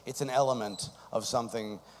is, it's an element of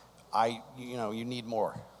something. You need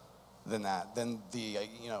more than that.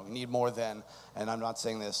 You need more than, and I'm not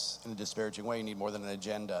saying this in a disparaging way. You need more than an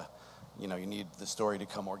agenda. You need the story to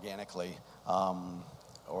come organically, and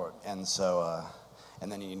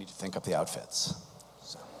then you need to think up the outfits.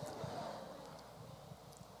 So.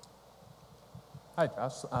 Hi,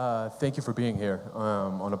 Josh. Thank you for being here.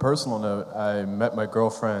 On a personal note, I met my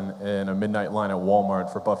girlfriend in a midnight line at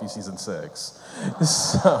Walmart for Buffy Season 6.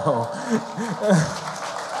 So,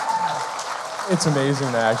 it's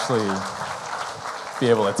amazing to actually be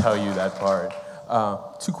able to tell you that part.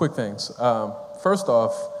 Two quick things. First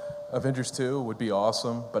off, Avengers 2 would be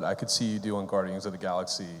awesome, but I could see you doing Guardians of the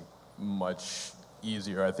Galaxy much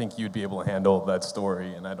easier. I think you'd be able to handle that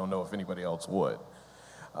story, and I don't know if anybody else would.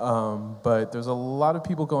 But there's a lot of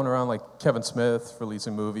people going around, like Kevin Smith,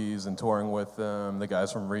 releasing movies and touring with them, the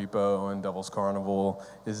guys from Repo and Devil's Carnival.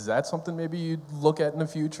 Is that something maybe you'd look at in the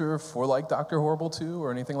future for like Dr. Horrible 2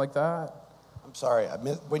 or anything like that? I'm sorry,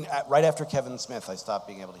 right after Kevin Smith, I stopped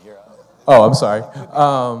being able to hear. Oh, I'm sorry.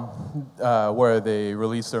 Where they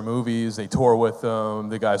release their movies, they tour with them,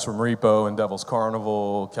 the guys from Repo and Devil's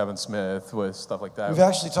Carnival, Kevin Smith, with stuff like that. We've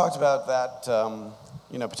actually talked about that,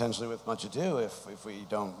 potentially with Much Ado, if we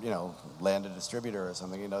don't, land a distributor or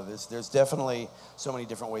something. There's definitely so many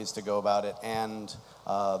different ways to go about it, and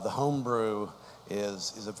the homebrew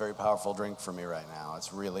is a very powerful drink for me right now.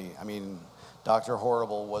 It's really, Dr.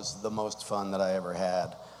 Horrible was the most fun that I ever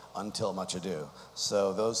had until Much Ado.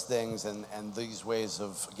 So those things and these ways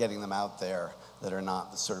of getting them out there that are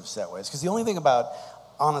not the sort of set ways. Because the only thing about,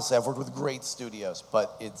 honestly, I've worked with great studios,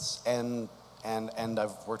 but it's, and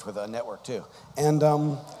I've worked with a network too. And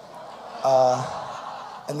the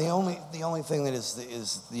only thing that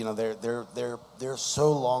is they're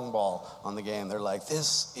so long ball on the game. They're like,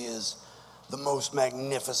 this is the most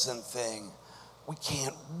magnificent thing. We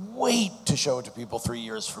can't wait to show it to people 3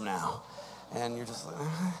 years from now. And you're just like,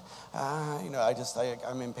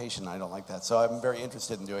 I'm impatient. I don't like that. So I'm very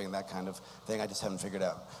interested in doing that kind of thing. I just haven't figured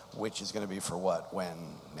out which is going to be for what,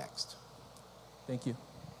 when, next. Thank you.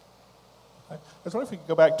 I was wondering if we could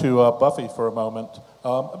go back to Buffy for a moment.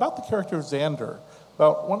 About the character of Xander.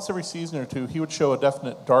 About once every season or two, he would show a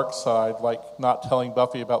definite dark side, like not telling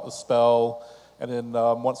Buffy about the spell, and then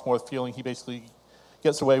once more feeling he basically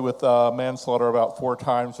gets away with manslaughter about 4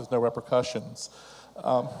 times with no repercussions.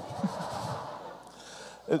 How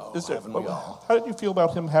did you feel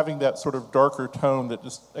about him having that sort of darker tone that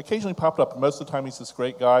just occasionally popped up? Most of the time he's this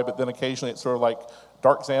great guy, but then occasionally it's sort of like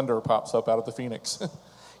Dark Xander pops up out of the Phoenix.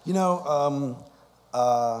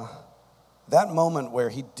 that moment where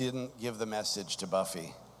he didn't give the message to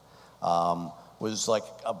Buffy was like,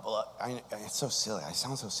 it's so silly, I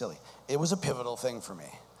sound so silly. It was a pivotal thing for me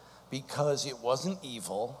because it wasn't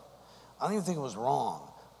evil. I don't even think it was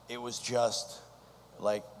wrong. It was just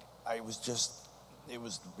like,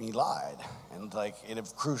 he lied. And like, in a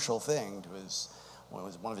crucial thing to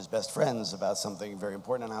one of his best friends about something very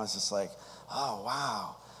important. And I was just like, oh,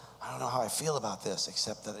 wow. I don't know how I feel about this,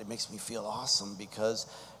 except that it makes me feel awesome because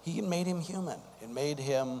he made him human. It made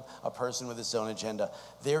him a person with his own agenda.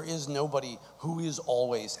 There is nobody who is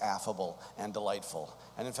always affable and delightful.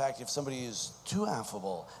 And in fact, if somebody is too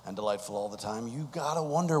affable and delightful all the time, you gotta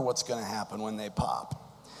wonder what's gonna happen when they pop.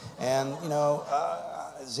 And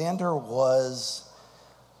Xander was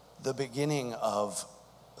the beginning of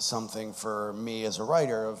something for me as a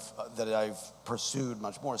writer that I've pursued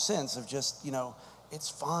much more since, of just, it's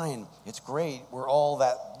fine, it's great, we're all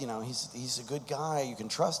that, he's a good guy, you can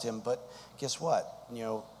trust him, but guess what?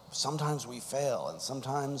 Sometimes we fail, and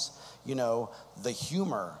sometimes, the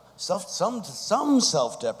humor, some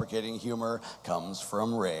self-deprecating humor comes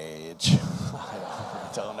from rage. I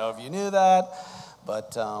don't know if you knew that,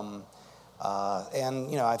 but,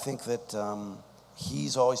 I think that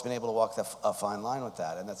he's always been able to walk a fine line with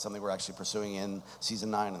that, and that's something we're actually pursuing in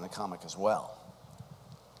season 9 in the comic as well.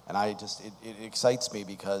 And it excites me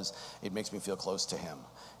because it makes me feel close to him.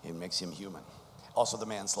 It makes him human. Also the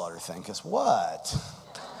manslaughter thing, because what?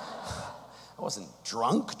 I wasn't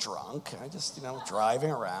drunk. I just,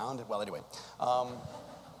 driving around. Well, anyway.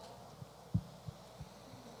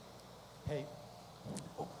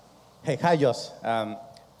 Hey, hi, Joss.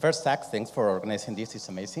 First, thanks for organizing this. It's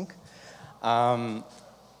amazing.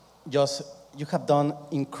 Joss, you have done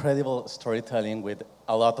incredible storytelling with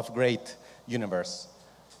a lot of great universe.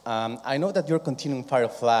 I know that you're continuing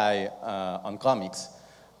Firefly on comics.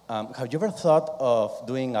 Have you ever thought of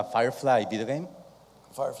doing a Firefly video game?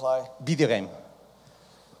 Firefly? Video game.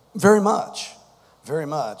 Very much.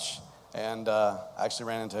 And I actually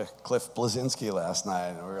ran into Cliff Bleszinski last night,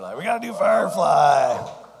 and we were like, we gotta do Firefly.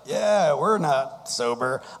 Yeah, we're not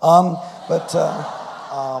sober. I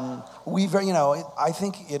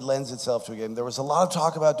think it lends itself to a game. There was a lot of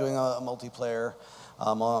talk about doing a multiplayer,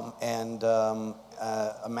 and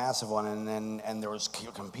a massive one, and there was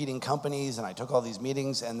competing companies, and I took all these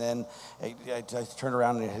meetings, and then I turned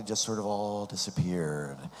around and it had just sort of all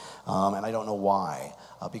disappeared, and I don't know why,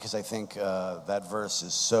 because I think that verse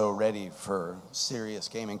is so ready for serious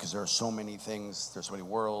gaming, because there are so many things, there's so many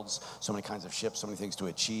worlds, so many kinds of ships, so many things to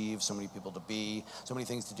achieve, so many people to be, so many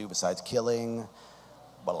things to do besides killing,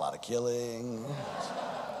 but a lot of killing.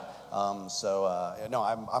 No,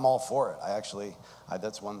 I'm all for it.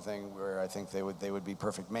 That's one thing where I think they would be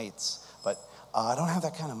perfect mates. But I don't have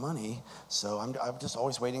that kind of money, so I'm just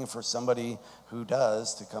always waiting for somebody who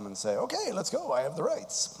does to come and say, okay, let's go, I have the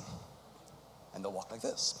rights. And they'll walk like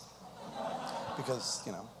this. Because,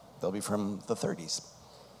 they'll be from the 30s.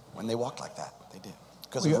 When they walk like that, they did.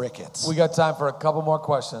 Because of rickets. We got time for a couple more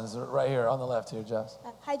questions right here on the left here, Jess.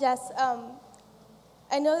 Hi, Jess.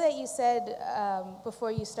 I know that you said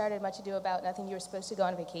before you started Much Ado About Nothing, you were supposed to go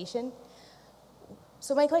on vacation.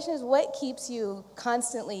 So my question is, what keeps you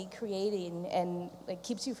constantly creating and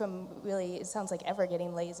keeps you from really, it sounds like, ever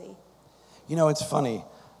getting lazy? It's funny.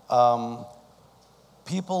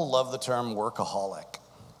 People love the term workaholic,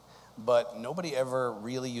 but nobody ever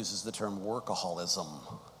really uses the term workaholism.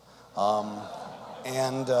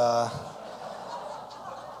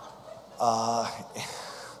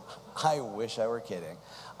 I wish I were kidding.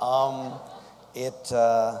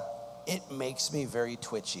 It makes me very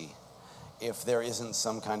twitchy if there isn't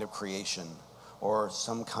some kind of creation or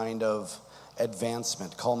some kind of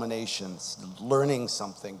advancement, culmination, learning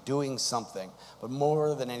something, doing something, but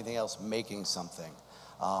more than anything else, making something.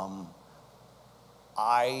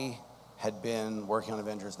 I had been working on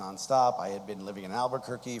Avengers nonstop. I had been living in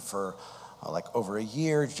Albuquerque for over a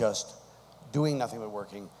year, just doing nothing but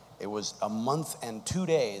working. It was a month and 2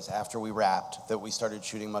 days after we wrapped that we started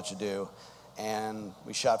shooting Much Ado. And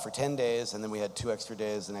we shot for 10 days, and then we had 2 extra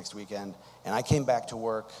days the next weekend. And I came back to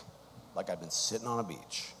work like I'd been sitting on a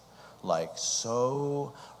beach,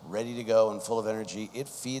 so ready to go and full of energy. It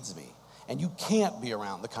feeds me. And you can't be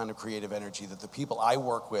around the kind of creative energy that the people I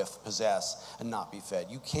work with possess and not be fed.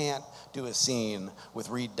 You can't do a scene with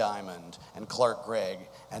Reed Diamond and Clark Gregg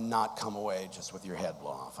and not come away just with your head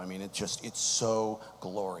blown off. I mean, it's so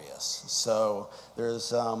glorious. So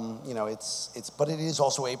there's, but it is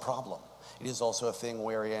also a problem. It is also a thing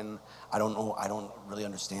wherein I don't really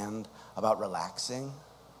understand about relaxing,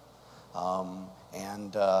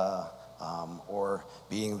 or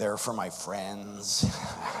being there for my friends.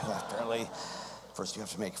 Apparently, first you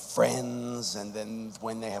have to make friends, and then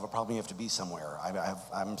when they have a problem, you have to be somewhere.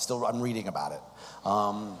 I'm reading about it,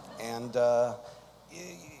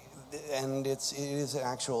 and it is an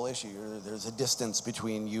actual issue. There's a distance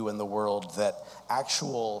between you and the world that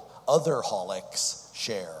actual other holics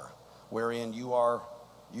share, wherein you're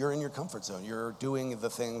in your comfort zone. You're doing the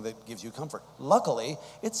thing that gives you comfort. Luckily,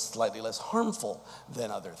 it's slightly less harmful than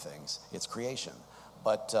other things. It's creation.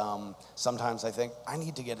 But sometimes I think, I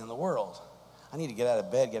need to get in the world. I need to get out of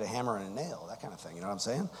bed, get a hammer and a nail, that kind of thing, you know what I'm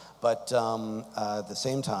saying? But at the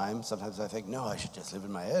same time, sometimes I think, no, I should just live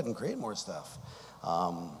in my head and create more stuff.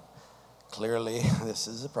 Clearly, this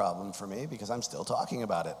is a problem for me because I'm still talking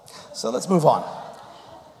about it. So let's move on.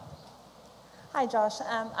 Hi, Josh.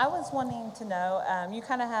 I was wanting to know, you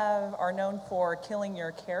kind of are known for killing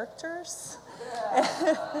your characters.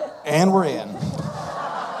 And we're in.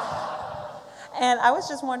 And I was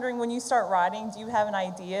just wondering, when you start writing, do you have an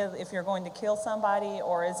idea if you're going to kill somebody,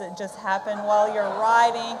 or is it just happen while you're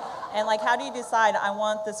writing? And like, how do you decide, I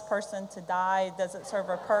want this person to die? Does it serve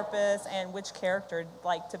a purpose? And which character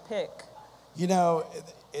like to pick? You know,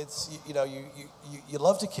 it's, you know, you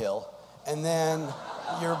love to kill, and then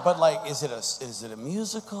but like, is it a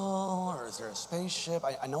musical, or is there a spaceship?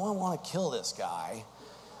 I know I want to kill this guy.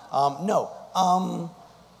 No.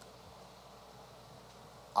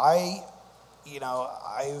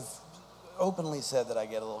 I've openly said that I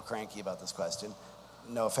get a little cranky about this question.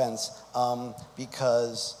 No offense.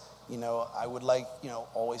 Because, I would like,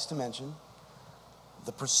 always to mention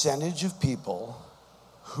the percentage of people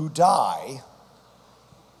who die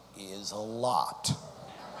is a lot.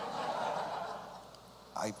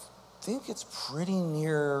 I think it's pretty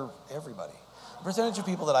near everybody. The percentage of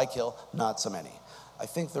people that I kill, not so many. I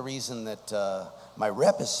think the reason that my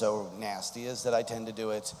rep is so nasty is that I tend to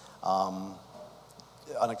do it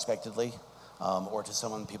unexpectedly, or to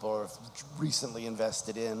someone people are recently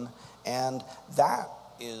invested in. And that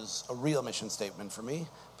is a real mission statement for me,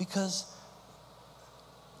 because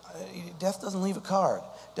death doesn't leave a card.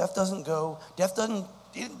 Death doesn't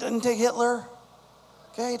take Hitler.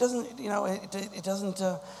 Okay, it doesn't, it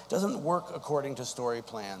doesn't work according to story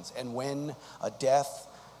plans. And when a death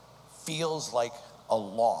feels like a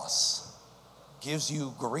loss, gives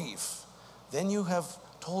you grief, then you have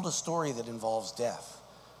told a story that involves death.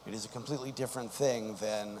 It is a completely different thing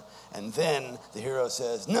and then the hero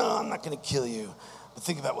says, no, I'm not gonna kill you, but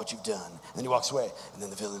think about what you've done. And then he walks away, and then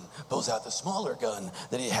the villain pulls out the smaller gun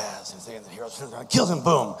that he has, and the hero turns around and kills him,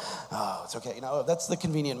 boom. Oh, it's okay, that's the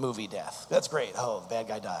convenient movie death. That's great, oh, the bad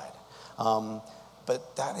guy died.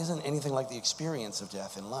 But that isn't anything like the experience of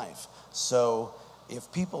death in life. So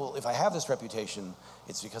if I have this reputation,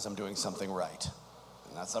 it's because I'm doing something right.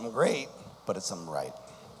 And not something great, but it's something right.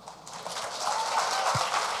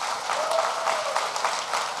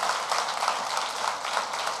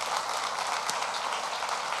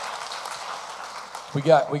 We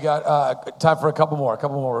got time for a couple more.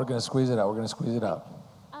 We're going to squeeze it out.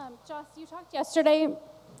 Joss, you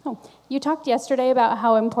talked yesterday about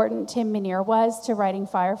how important Tim Minear was to writing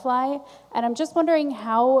Firefly, and I'm just wondering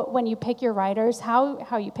how, when you pick your writers,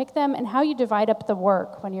 how you pick them and how you divide up the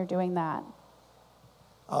work when you're doing that.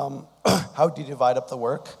 How do you divide up the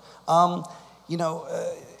work?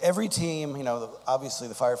 Every team, obviously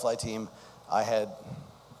the Firefly team, I had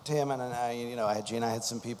Tim and I had Gene. I had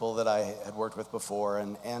some people that I had worked with before,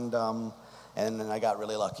 and then I got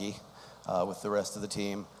really lucky with the rest of the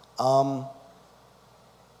team.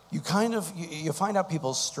 You find out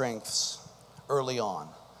people's strengths early on,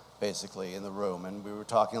 basically, in the room. And we were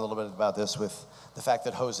talking a little bit about this with the fact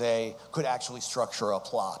that Jose could actually structure a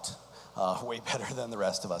plot way better than the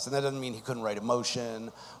rest of us. And that doesn't mean he couldn't write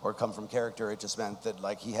emotion or come from character. It just meant that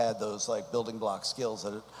he had those building block skills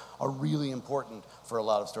that are really important for a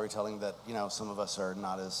lot of storytelling that some of us are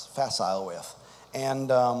not as facile with.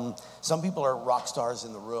 And some people are rock stars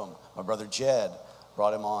in the room. My brother Jed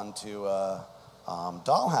brought him on to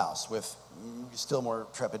Dollhouse with still more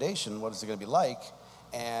trepidation. What is it going to be like?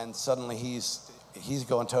 And suddenly he's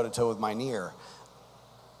going toe to toe with Minear.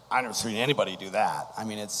 I've never seen anybody do that. I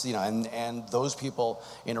mean, it's, and those people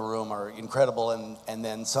in a room are incredible. And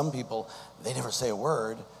then some people, they never say a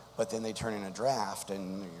word, but then they turn in a draft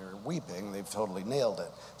and you're weeping. They've totally nailed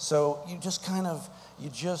it. So you just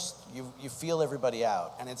you feel everybody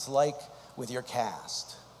out. And it's like with your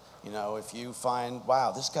cast. If you find,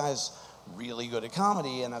 wow, this guy's really good at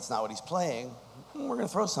comedy and that's not what he's playing, we're going to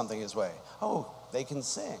throw something his way. Oh, they can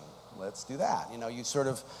sing. Let's do that. You sort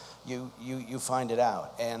of, you find it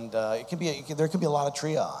out. And there can be a lot of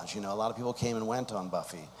triage. A lot of people came and went on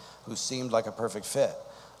Buffy who seemed like a perfect fit.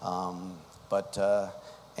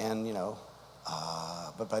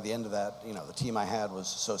 But by the end of that, the team I had was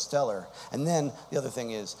so stellar. And then the other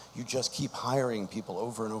thing is you just keep hiring people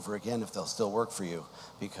over and over again if they'll still work for you,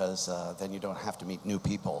 because then you don't have to meet new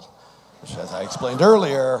people, which, as I explained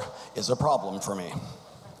earlier, is a problem for me.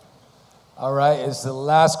 All right, it's the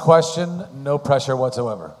last question. No pressure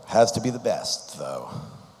whatsoever. Has to be the best, though.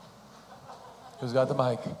 Who's got the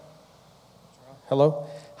mic? Hello.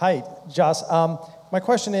 Hi, Joss. My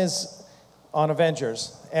question is on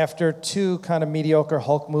Avengers. After 2 kind of mediocre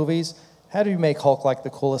Hulk movies, how do you make Hulk like the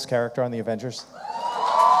coolest character on the Avengers?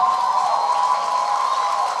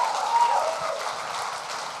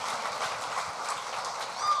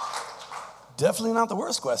 Definitely not the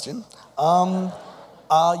worst question. I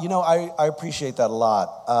appreciate that a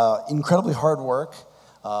lot. Incredibly hard work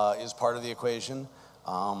is part of the equation.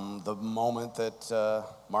 The moment that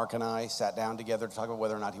Mark and I sat down together to talk about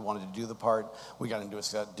whether or not he wanted to do the part, we got into a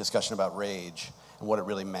discussion about rage and what it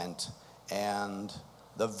really meant. And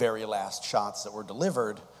the very last shots that were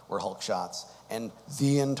delivered were Hulk shots. And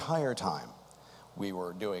the entire time we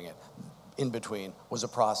were doing it, in between, was a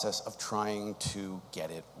process of trying to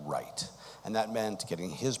get it right. And that meant getting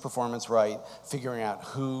his performance right, figuring out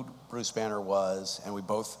who Bruce Banner was, and we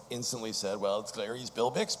both instantly said, well, it's clear he's Bill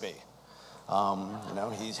Bixby.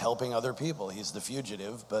 He's helping other people. He's the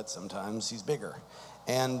fugitive, but sometimes he's bigger.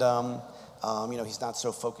 And, he's not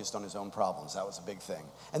so focused on his own problems. That was a big thing.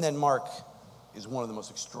 And then Mark is one of the most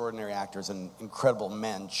extraordinary actors, an incredible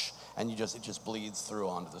mensch, and it just bleeds through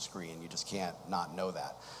onto the screen. You just can't not know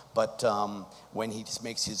that. But when he just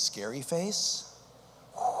makes his scary face,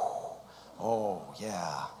 oh,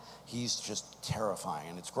 yeah, he's just terrifying,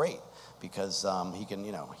 and it's great because he can,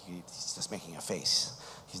 he's just making a face.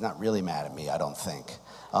 He's not really mad at me, I don't think.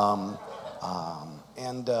 And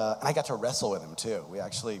I got to wrestle with him too. We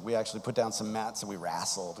actually put down some mats and we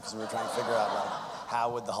wrestled because we were trying to figure out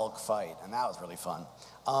how would the Hulk fight, and that was really fun.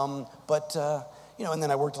 And then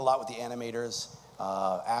I worked a lot with the animators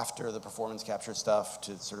after the performance capture stuff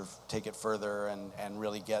to sort of take it further and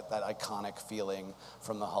really get that iconic feeling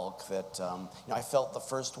from the Hulk that I felt the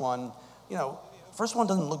first one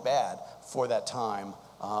doesn't look bad for that time,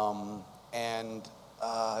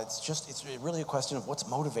 it's really a question of what's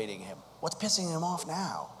motivating him, what's pissing him off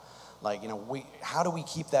now. How do we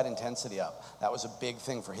keep that intensity up? That was a big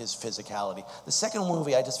thing for his physicality. The second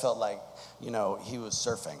movie, I just felt like, he was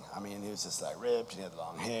surfing. I mean, he was just like ripped, he had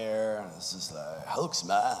long hair, and it's just like, Hulk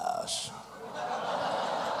smash.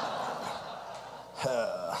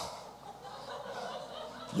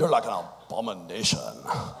 You're like an abomination.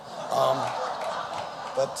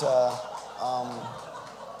 But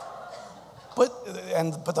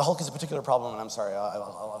the Hulk is a particular problem, and I'm sorry,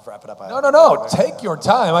 I'll wrap it up. No, take your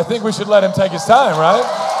time. I think we should let him take his time, right?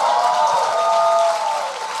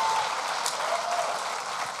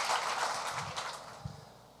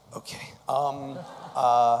 Okay.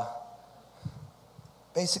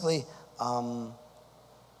 Basically,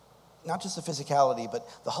 not just the physicality, but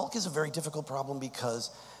the Hulk is a very difficult problem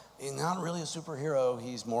because he's not really a superhero.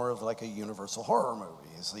 He's more of like a universal horror movie.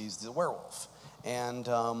 He's the werewolf. And...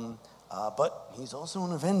 but he's also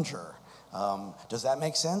an Avenger. Does that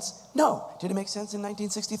make sense? No. Did it make sense in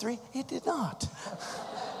 1963? It did not.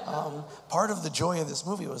 Part of the joy of this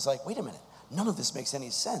movie was like, wait a minute, none of this makes any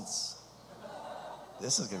sense.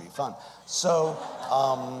 This is going to be fun. So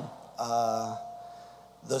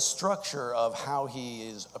the structure of how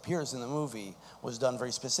he appears in the movie was done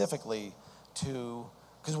very specifically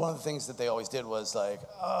because one of the things that they always did was like,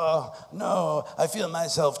 oh, no, I feel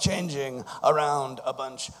myself changing around a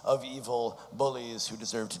bunch of evil bullies who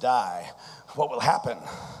deserve to die. What will happen?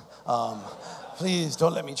 Please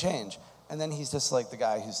don't let me change. And then he's just like the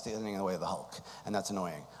guy who's standing in the way of the Hulk, and that's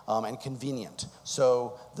annoying and convenient.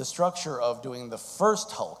 So the structure of doing the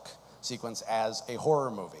first Hulk sequence as a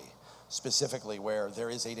horror movie, specifically where there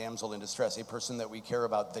is a damsel in distress, a person that we care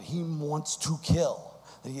about that he wants to kill,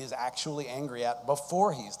 that he is actually angry at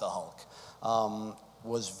before he's the Hulk,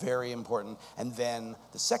 was very important. And then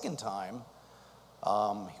the second time,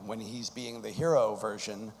 when he's being the hero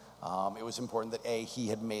version, it was important that he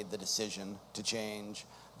had made the decision to change,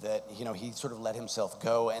 that he sort of let himself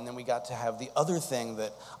go. And then we got to have the other thing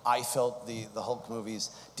that I felt the Hulk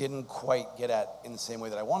movies didn't quite get at in the same way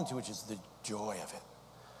that I wanted to, which is the joy of it,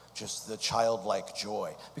 just the childlike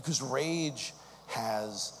joy. Because rage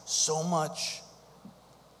has so much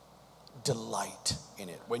delight in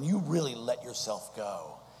it. When you really let yourself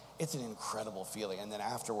go, it's an incredible feeling. And then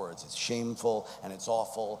afterwards, it's shameful and it's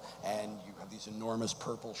awful, and you have these enormous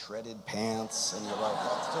purple shredded pants, and you're like,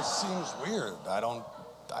 that just seems weird. I don't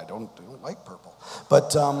like purple.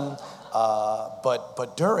 But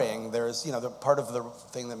during, there's the part of the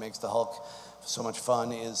thing that makes the Hulk so much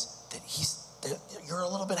fun is that you're a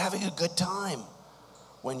little bit having a good time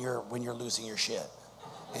when you're losing your shit.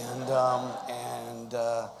 And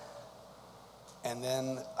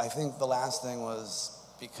then I think the last thing was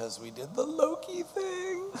because we did the Loki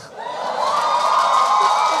thing.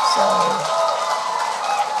 Sorry.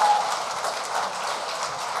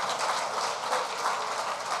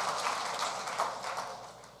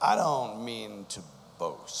 I don't mean to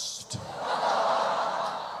boast,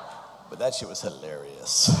 but that shit was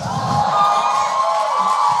hilarious.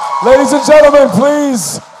 Ladies and gentlemen,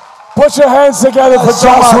 please put your hands together for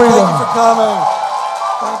Joss Whedon. Thank you for coming.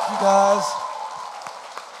 Thank you, guys.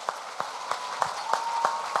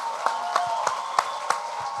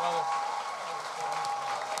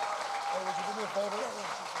 Hey, would you do me a favor?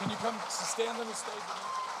 Can you come stand on the stage with me?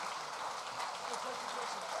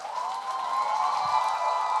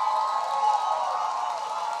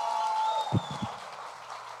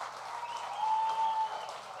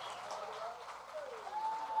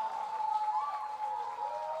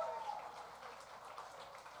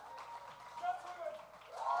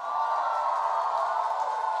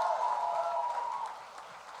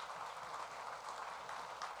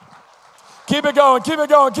 Keep it going, keep it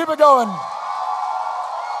going, keep it going.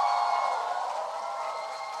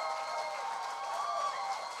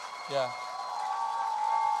 Yeah.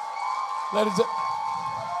 Ladies and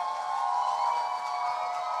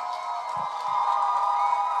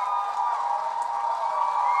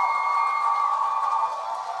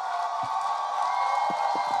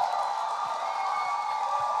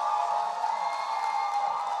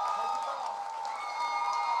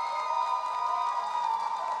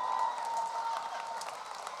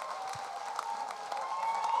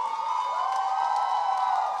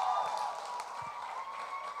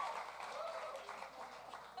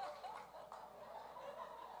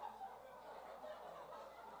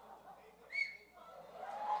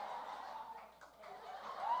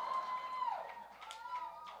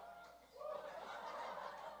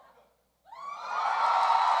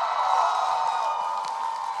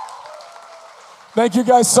thank you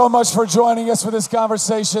guys so much for joining us for this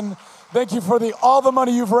conversation. Thank you for all the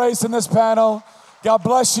money you've raised in this panel. God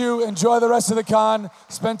bless you. Enjoy the rest of the con.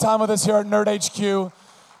 Spend time with us here at Nerd HQ.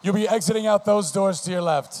 You'll be exiting out those doors to your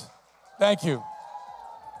left. Thank you.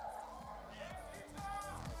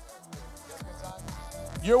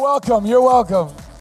 You're welcome. You're welcome.